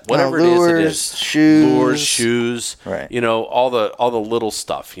is set. Whatever lures, it is. shoes. Lures, shoes. Right. All the little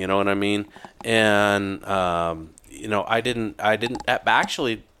stuff, you know what I mean? And I didn't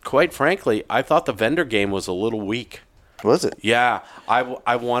actually, quite frankly, I thought the vendor game was a little weak. Was it? Yeah.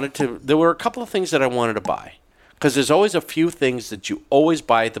 I wanted to, there were a couple of things that I wanted to buy. Because there's always a few things that you always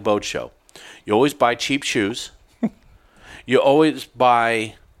buy at the boat show. You always buy cheap shoes. You always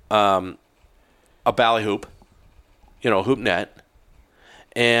buy a ballyhoop, hoop net.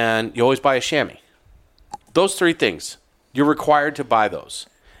 And you always buy a chamois. Those three things. You're required to buy those.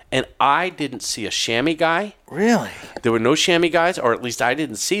 And I didn't see a chamois guy. Really? There were no chamois guys, or at least I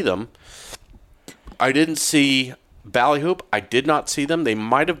didn't see them. I didn't see ballyhoop. I did not see them. They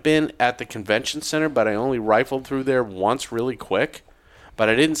might have been at the convention center, but I only rifled through there once really quick. But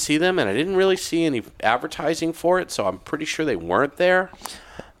I didn't see them, and I didn't really see any advertising for it, so I'm pretty sure they weren't there.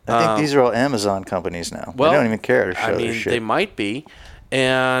 I think these are all Amazon companies now. Well, they don't even care to show their shit. They might be.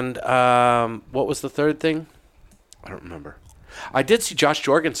 And what was the third thing? I don't remember. I did see Josh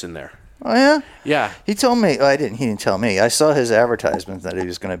Jorgensen there. Oh, yeah? Yeah. He told me. Oh, he didn't tell me. I saw his advertisement that he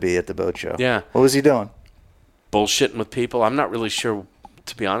was going to be at the boat show. Yeah. What was he doing? Bullshitting with people. I'm not really sure,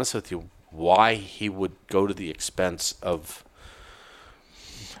 to be honest with you, why he would go to the expense of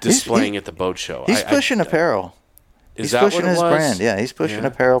displaying at the boat show. He's pushing apparel. He's pushing his brand. Yeah, he's pushing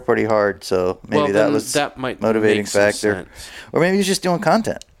apparel pretty hard. So maybe that was that might motivating make some factor. sense. Or maybe he's just doing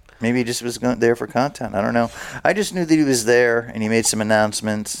content. Maybe he just was there for content. I don't know. I just knew that he was there, and he made some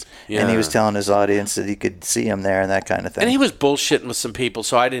announcements, and he was telling his audience that he could see him there and that kind of thing. And he was bullshitting with some people,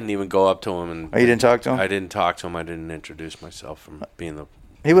 so I didn't even go up to him. And you didn't talk to him? I didn't talk to him. I didn't introduce myself from being the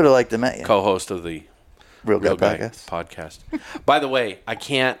He would have liked to meet you. co-host of the Real Guy podcast. By the way, I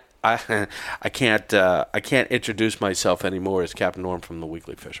can't introduce myself anymore as Captain Norm from the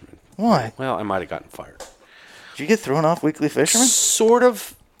Weekly Fisherman. Why? Well, I might have gotten fired. Did you get thrown off Weekly Fisherman? Sort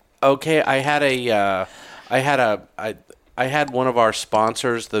of. Okay, I had one of our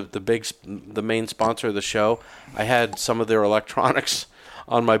sponsors, the main sponsor of the show. I had some of their electronics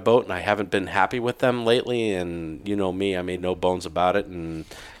on my boat, and I haven't been happy with them lately. And you know me, I made no bones about it, and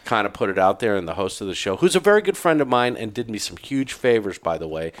kind of put it out there. And the host of the show, who's a very good friend of mine, and did me some huge favors, by the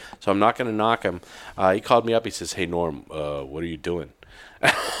way, so I'm not going to knock him. He called me up. He says, "Hey Norm, what are you doing?"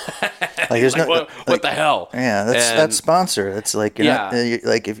 What the hell? Yeah, that's sponsor. That's like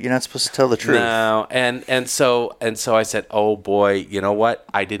if you're not supposed to tell the truth. No, and so I said, "Oh boy, you know what?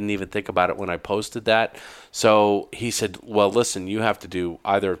 I didn't even think about it when I posted that." So he said, "Well, listen, you have to do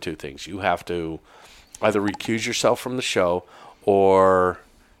either of two things. You have to either recuse yourself from the show, or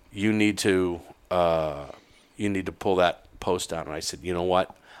you need to pull that post down." And I said, "You know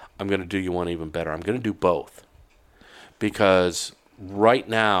what? I'm going to do you one even better. I'm going to do both, because right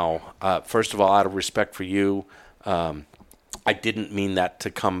now, first of all, out of respect for you, I didn't mean that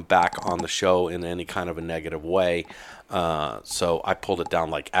to come back on the show in any kind of a negative way. So I pulled it down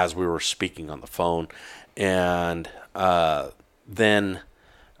like as we were speaking on the phone. And then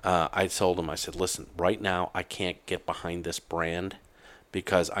I told him, I said, listen, right now I can't get behind this brand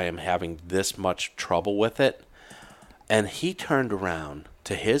because I am having this much trouble with it. And he turned around,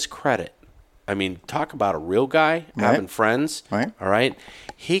 to his credit. I mean, talk about a real guy, having friends. Right. All right.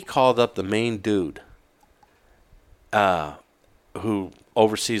 He called up the main dude who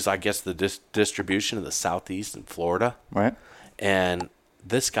oversees, I guess, the distribution of the Southeast in Florida. Right. And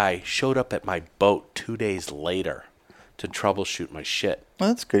this guy showed up at my boat 2 days later to troubleshoot my shit. Well,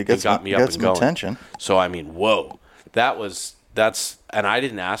 that's good. He got me up and going. Attention. So, I mean, whoa. And I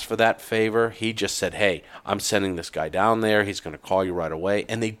didn't ask for that favor. He just said, hey, I'm sending this guy down there. He's going to call you right away.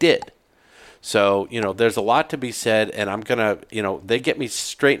 And they did. So, there's a lot to be said, and I'm gonna, they get me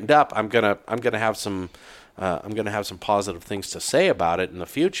straightened up. I'm gonna have some positive things to say about it in the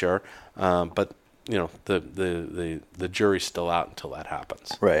future. But the jury's still out until that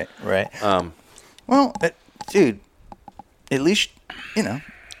happens. Right. Well, dude, at least I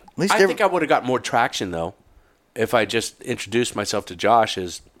think I would have got more traction though if I just introduced myself to Josh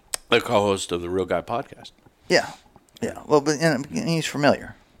as the co-host of the Real Guy podcast. Yeah. Well, but he's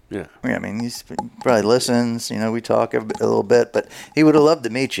familiar. Yeah. I mean, he probably listens. We talk a little bit, but he would have loved to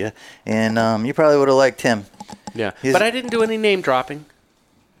meet you, and you probably would have liked him. Yeah. But I didn't do any name dropping.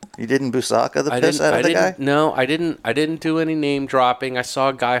 You didn't Busaka the piss out of the guy? No, I didn't do any name dropping. I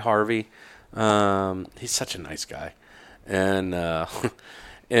saw Guy Harvey. He's such a nice guy, and I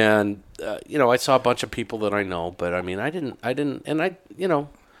saw a bunch of people that I know, but I mean, I didn't, and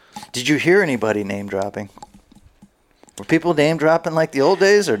Did you hear anybody name dropping? Were people name dropping like the old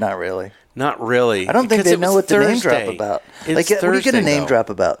days, or not really? Not really. I don't think they know what to name drop about. What do you get a name drop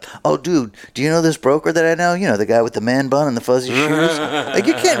about? Oh, dude, do you know this broker that I know? The guy with the man bun and the fuzzy shoes?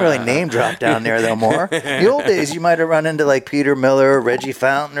 You can't really name drop down there no more. The old days, you might have run into like Peter Miller, or Reggie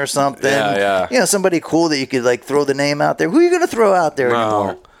Fountain or something. Yeah. Somebody cool that you could like throw the name out there. Who are you going to throw out there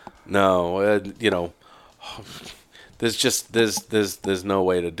anymore? No. There's no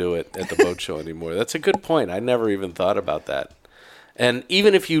way to do it at the boat show anymore. That's a good point. I never even thought about that. And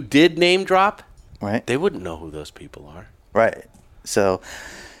even if you did name drop, right, they wouldn't know who those people are. Right. So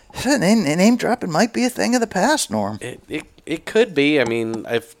name dropping might be a thing of the past, Norm. It could be. I mean,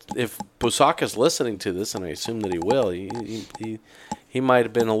 if Busaka's listening to this, and I assume that he will, he might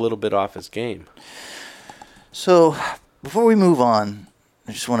have been a little bit off his game. So before we move on,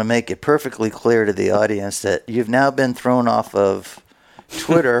 I just want to make it perfectly clear to the audience that you've now been thrown off of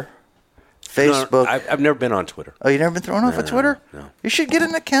Twitter, Facebook. No, I've never been on Twitter. Oh, you've never been thrown off of Twitter? No. You should get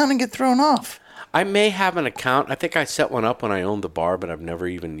an account and get thrown off. I may have an account. I think I set one up when I owned the bar, but I've never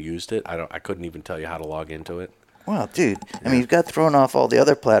even used it. I couldn't even tell you how to log into it. Well, dude, I mean, you've got thrown off all the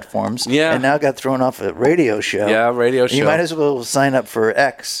other platforms, and now got thrown off a radio show. Yeah, radio show. You might as well sign up for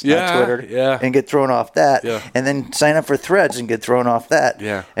X on Twitter and get thrown off that, and then sign up for Threads and get thrown off that.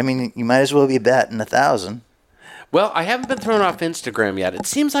 Yeah. I mean, you might as well be batting 1,000. Well, I haven't been thrown off Instagram yet. It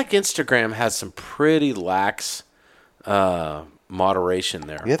seems like Instagram has some pretty lax moderation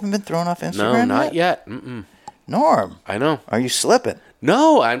there. You haven't been thrown off Instagram yet? No, not yet. Mm-mm. Norm. I know. Are you slipping?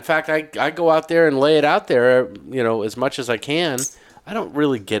 No. In fact, I go out there and lay it out there, as much as I can. I don't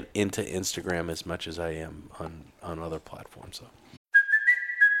really get into Instagram as much as I am on other platforms. So.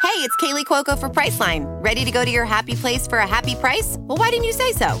 Hey, it's Kaylee Cuoco for Priceline. Ready to go to your happy place for a happy price? Well, why didn't you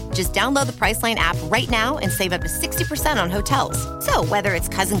say so? Just download the Priceline app right now and save up to 60% on hotels. So whether it's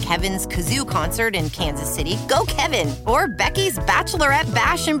Cousin Kevin's Kazoo Concert in Kansas City, go Kevin, or Becky's Bachelorette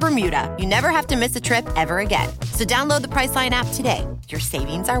Bash in Bermuda, you never have to miss a trip ever again. So download the Priceline app today. Your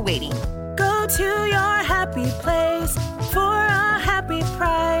savings are waiting. Go to your happy place for a happy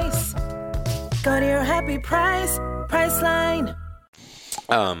price. Go to your happy price, Priceline.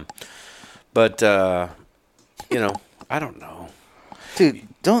 But I don't know. Dude,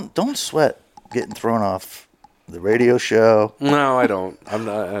 don't sweat getting thrown off the radio show. No, I don't. I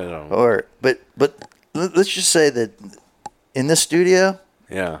don't. But let's just say that in this studio,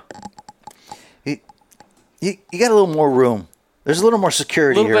 Yeah. you got a little more room. There's a little more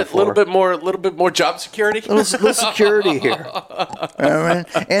security here. A little bit more job security. Little security here. I mean,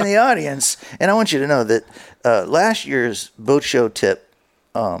 and the audience. And I want you to know that last year's Boat Show Tip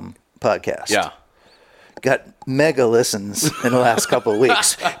podcast got mega listens in the last couple of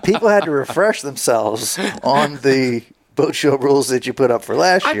weeks. People had to refresh themselves on the Boat Show rules that you put up for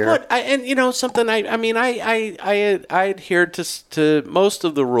last year. I adhered to most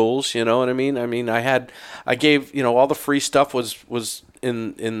of the rules. You know what I mean? I gave all the free stuff was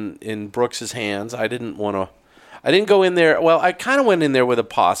in Brooks's hands. I didn't go in there. Well, I kind of went in there with a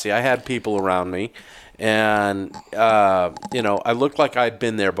posse. I had people around me. And, I looked like I'd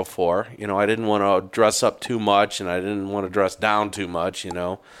been there before. I didn't want to dress up too much, and I didn't want to dress down too much,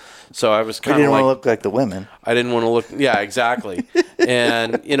 So I was kind of didn't want to look like the women. I didn't want to look. Yeah, exactly.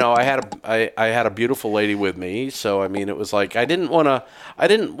 And I had a beautiful lady with me. So it was like I didn't want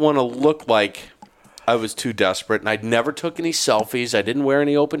to look like I was too desperate. And I never took any selfies. I didn't wear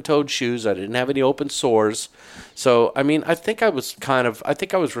any open-toed shoes. I didn't have any open sores. So I think I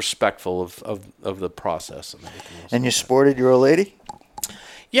was respectful of the process and everything else. And you sported your old lady?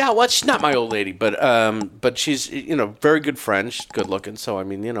 Yeah, well, she's not my old lady, but she's very good friend. She's good looking. So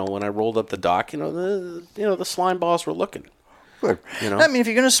when I rolled up the dock, the slime balls were looking. Good. If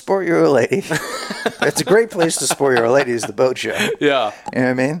you're gonna sport your old lady, it's a great place to sport your old lady is the boat show. Yeah, you know what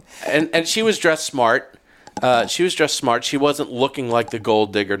I mean. And she was dressed smart. She wasn't looking like the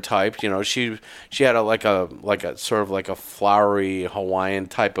gold digger type. She had a sort of like a flowery Hawaiian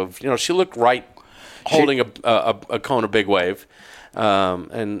type of. She looked right, holding a cone of Big Wave.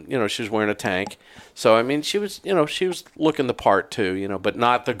 And she was wearing a tank, so she was looking the part too, but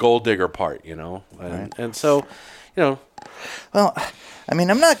not the gold digger part, Right. And so, Well, I'm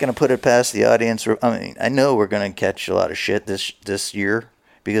not going to put it past the audience. I know we're going to catch a lot of shit this year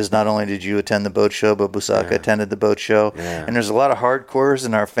because not only did you attend the boat show, but Busaka attended the boat show, and there's a lot of hardcores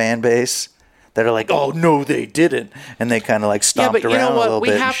in our fan base that are like, oh no, they didn't, and they kind of like stomped around a little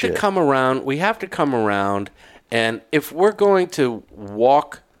bit. We have to come around. We have to come around. And if we're going to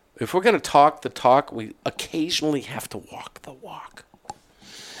talk the talk, we occasionally have to walk the walk.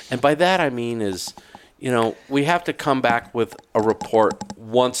 And by that I mean is, we have to come back with a report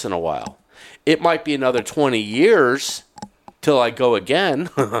once in a while. It might be another 20 years till I go again.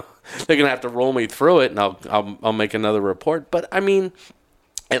 They're going to have to roll me through it, and I'll make another report. But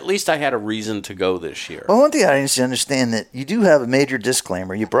at least I had a reason to go this year. Well, I want the audience to understand that you do have a major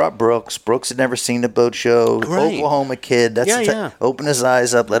disclaimer. You brought Brooks. Brooks had never seen a boat show. Right. Oklahoma kid. That's open his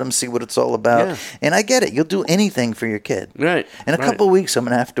eyes up. Let him see what it's all about. Yeah. And I get it. You'll do anything for your kid. Right. In a couple of weeks, I'm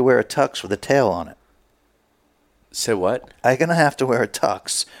going to have to wear a tux with a tail on it. Say what? I'm going to have to wear a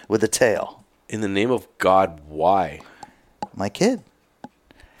tux with a tail. In the name of God, why? My kid.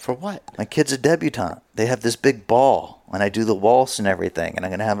 For what? My kid's a debutante. They have this big ball, and I do the waltz and everything, and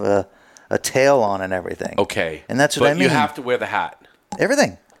I'm going to have a tail on and everything. Okay. And that's what I mean. But you have to wear the hat.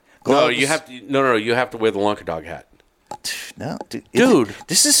 Everything. Gloves. No, you have to. No, you have to wear the Lunker Dog hat. No, dude,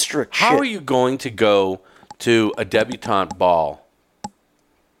 this is strict How shit. are you going to go to a debutante ball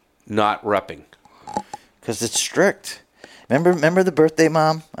not repping? Because it's strict. Remember the birthday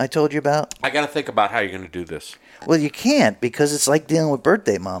mom I told you about? I got to think about how you're going to do this. Well, you can't because it's like dealing with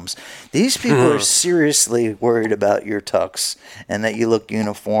birthday moms. These people are seriously worried about your tux and that you look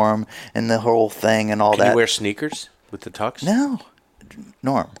uniform and the whole thing and all that. Can you wear sneakers with the tux? No.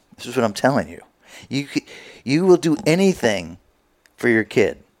 Norm, this is what I'm telling you. You will do anything for your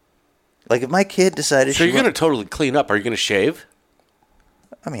kid. Like if my kid decided So you're going to totally clean up. Are you going to shave?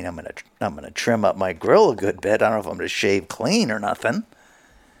 I'm gonna trim up my grill a good bit. I don't know if I'm gonna shave clean or nothing,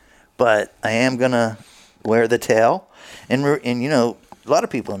 but I am gonna wear the tail. And a lot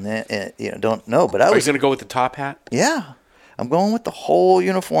of people don't know. But Are you gonna go with the top hat? Yeah, I'm going with the whole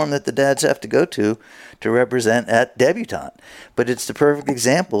uniform that the dads have to go to represent at debutante. But it's the perfect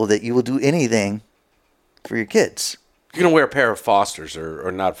example that you will do anything for your kids. You're going to wear a pair of Fosters,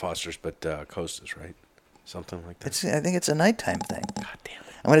 or not Fosters, but Costas, right? Something like that. I think it's a nighttime thing. God damn it.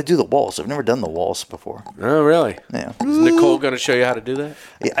 I'm going to do the waltz. I've never done the waltz before. Oh, really? Yeah. Is Nicole going to show you how to do that?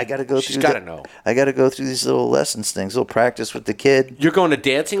 Yeah, I got to go She's through. got to know. I got to go through these little lessons things, little practice with the kid. You're going to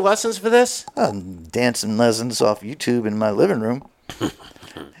dancing lessons for this? Dancing lessons off YouTube in my living room.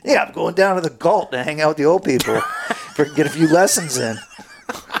 Yeah, I'm going down to the Galt to hang out with the old people for get a few lessons in.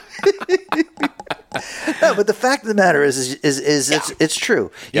 No, but the fact of the matter is it's true.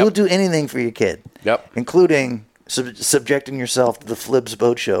 Yep. You'll do anything for your kid. Yep. Including subjecting yourself to the FLIBS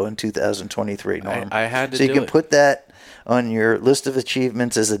boat show in 2023, Norm. I had to so do you can it. put that on your list of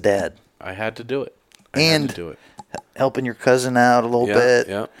achievements as a dad. I had to do it. I And had to do it. helping your cousin out a little bit.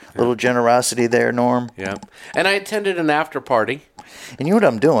 Yeah. Little generosity there, Norm. Yeah. And I attended an after party. And you know what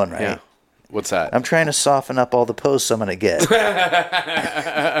I'm doing, right? Yeah. What's that? I'm trying to soften up all the posts I'm going to get.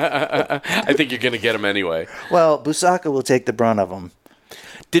 I think you're going to get them anyway. Well, Busaka will take the brunt of them.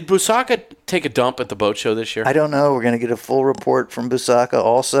 Did Busaka take a dump at the boat show this year? I don't know. We're going to get a full report from Busaka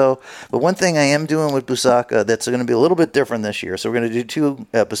also. But one thing I am doing with Busaka that's going to be a little bit different this year. So we're going to do 2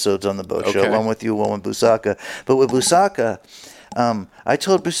 episodes on the boat show, one with you, one with Busaka. But with Busaka, I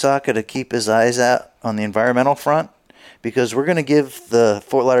told Busaka to keep his eyes out on the environmental front because we're going to give the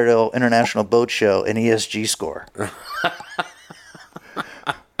Fort Lauderdale International Boat Show an ESG score.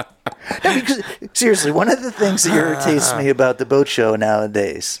 No, because, seriously, one of the things that irritates me about the boat show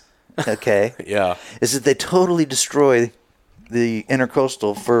nowadays, okay, Yeah. is that they totally destroy the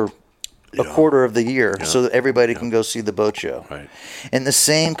Intercoastal for a quarter of the year so that everybody can go see the boat show. Right. And the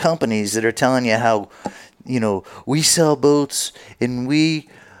same companies that are telling you how, we sell boats and we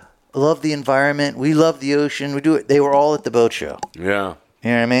love the environment, we love the ocean, we do it. They were all at the boat show. Yeah.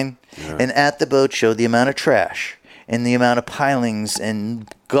 You know what I mean? Yeah. And at the boat show, the amount of trash and the amount of pilings and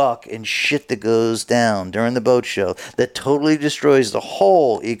guck and shit that goes down during the boat show that totally destroys the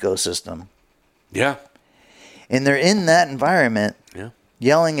whole ecosystem. Yeah. And they're in that environment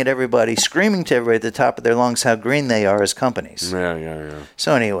yelling at everybody, screaming to everybody at the top of their lungs how green they are as companies. Yeah.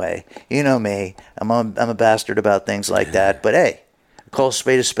 So anyway, you know me. I'm a bastard about things like that. But hey, call a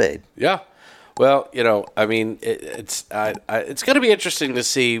spade a spade. Yeah. Well, I mean, it's going to be interesting to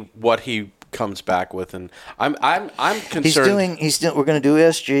see what he comes back with, and I'm concerned. We're going to do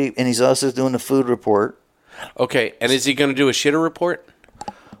ESG, and he's also doing the food report. Okay, and is he going to do a shitter report?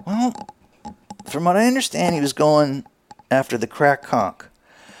 Well, from what I understand, he was going after the crack conch.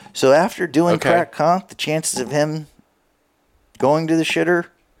 So after doing crack conch, the chances of him going to the shitter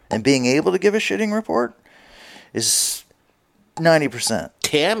and being able to give a shitting report is 90%.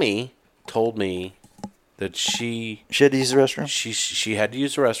 Tammy told me that she had to use the restroom. She had to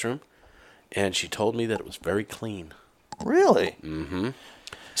use the restroom. And she told me that it was very clean. Really? Mm-hmm.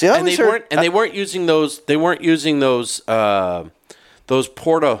 See, they weren't using those. They weren't using those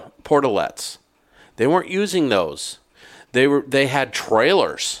portalets. They weren't using those. They had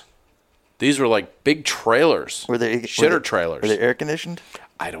trailers. These were like big trailers. Were they shitter trailers? Were they air conditioned?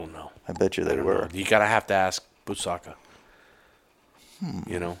 I don't know. I bet you they were. You have to ask Busaka.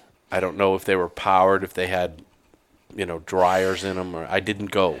 I don't know if they were powered, if they had, dryers in them, or I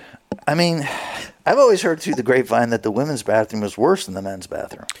didn't go. I mean, I've always heard through the grapevine that the women's bathroom was worse than the men's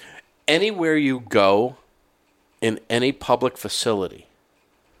bathroom. Anywhere you go in any public facility,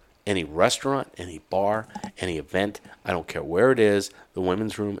 any restaurant, any bar, any event, I don't care where it is, the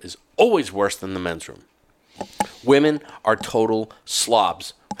women's room is always worse than the men's room. Women are total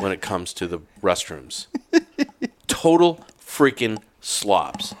slobs when it comes to the restrooms. Total freaking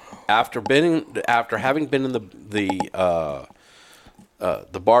slobs. After having been in the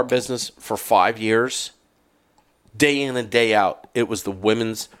bar business for 5 years, day in and day out, it was the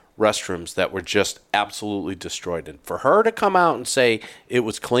women's restrooms that were just absolutely destroyed. And for her to come out and say it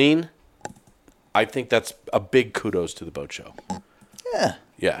was clean, I think that's a big kudos to the boat show. Yeah.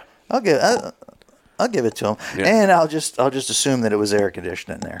 Yeah. I'll give it to him. Yeah. And I'll just assume that it was air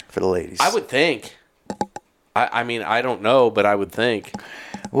conditioning there for the ladies. I would think. I mean, I don't know, but I would think.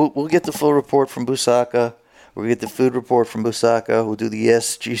 We'll get the full report from Busaka. We'll get the food report from Busaka. We'll do the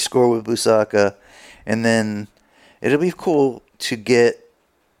ESG score with Busaka. And then it'll be cool to get...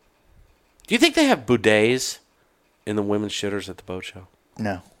 Do you think they have bidets in the women's shitters at the boat show?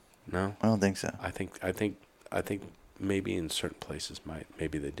 No. No? I don't think so. I think maybe in certain places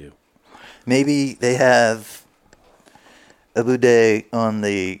maybe they do. Maybe they have a bidet on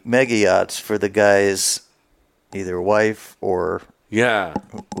the mega yachts for the guy's either wife or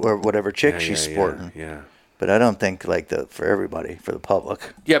whatever chick she's sporting. Yeah. But I don't think for everybody, for the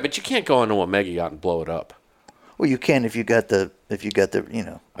public. Yeah, but you can't go into a mega yacht and blow it up. Well, you can if you got the I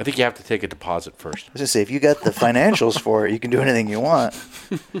think you have to take a deposit first. I was gonna say, if you got the financials for it, you can do anything you want.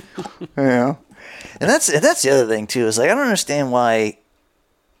 And that's the other thing too. Is I don't understand why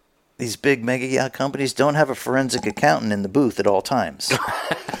these big mega yacht companies don't have a forensic accountant in the booth at all times.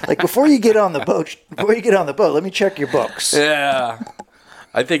 Before you get on the boat, let me check your books. Yeah,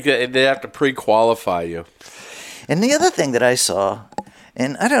 I think that they have to pre-qualify you. And the other thing that I saw,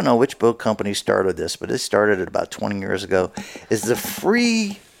 and I don't know which boat company started this, but it started it about 20 years ago, is the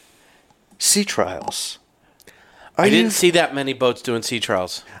free sea trials. I didn't see that many boats doing sea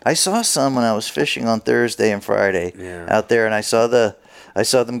trials. I saw some when I was fishing on Thursday and Friday out there, and I saw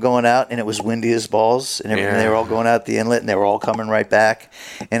them going out, and it was windy as balls, and they were all going out the inlet, and they were all coming right back.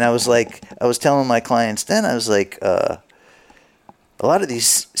 And I was telling my clients then, I was like, a lot of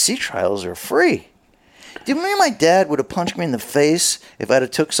these sea trials are free. Do you remember my dad would have punched me in the face if I'd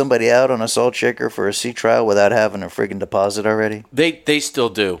have took somebody out on a salt shaker for a sea trial without having a friggin' deposit already? They still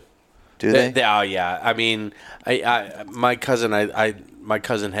do. Do they? Oh yeah. I mean, my cousin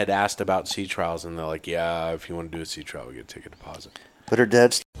had asked about sea trials, and they're like, yeah, if you want to do a sea trial, we got to take a deposit. But her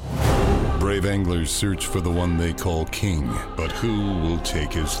dad's... Brave anglers search for the one they call king, but who will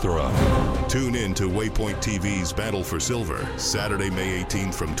take his throne? Tune in to Waypoint TV's Battle for Silver, Saturday, May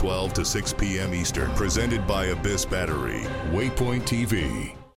 18th from 12 to 6 p.m. Eastern. Presented by Abyss Battery. Waypoint TV.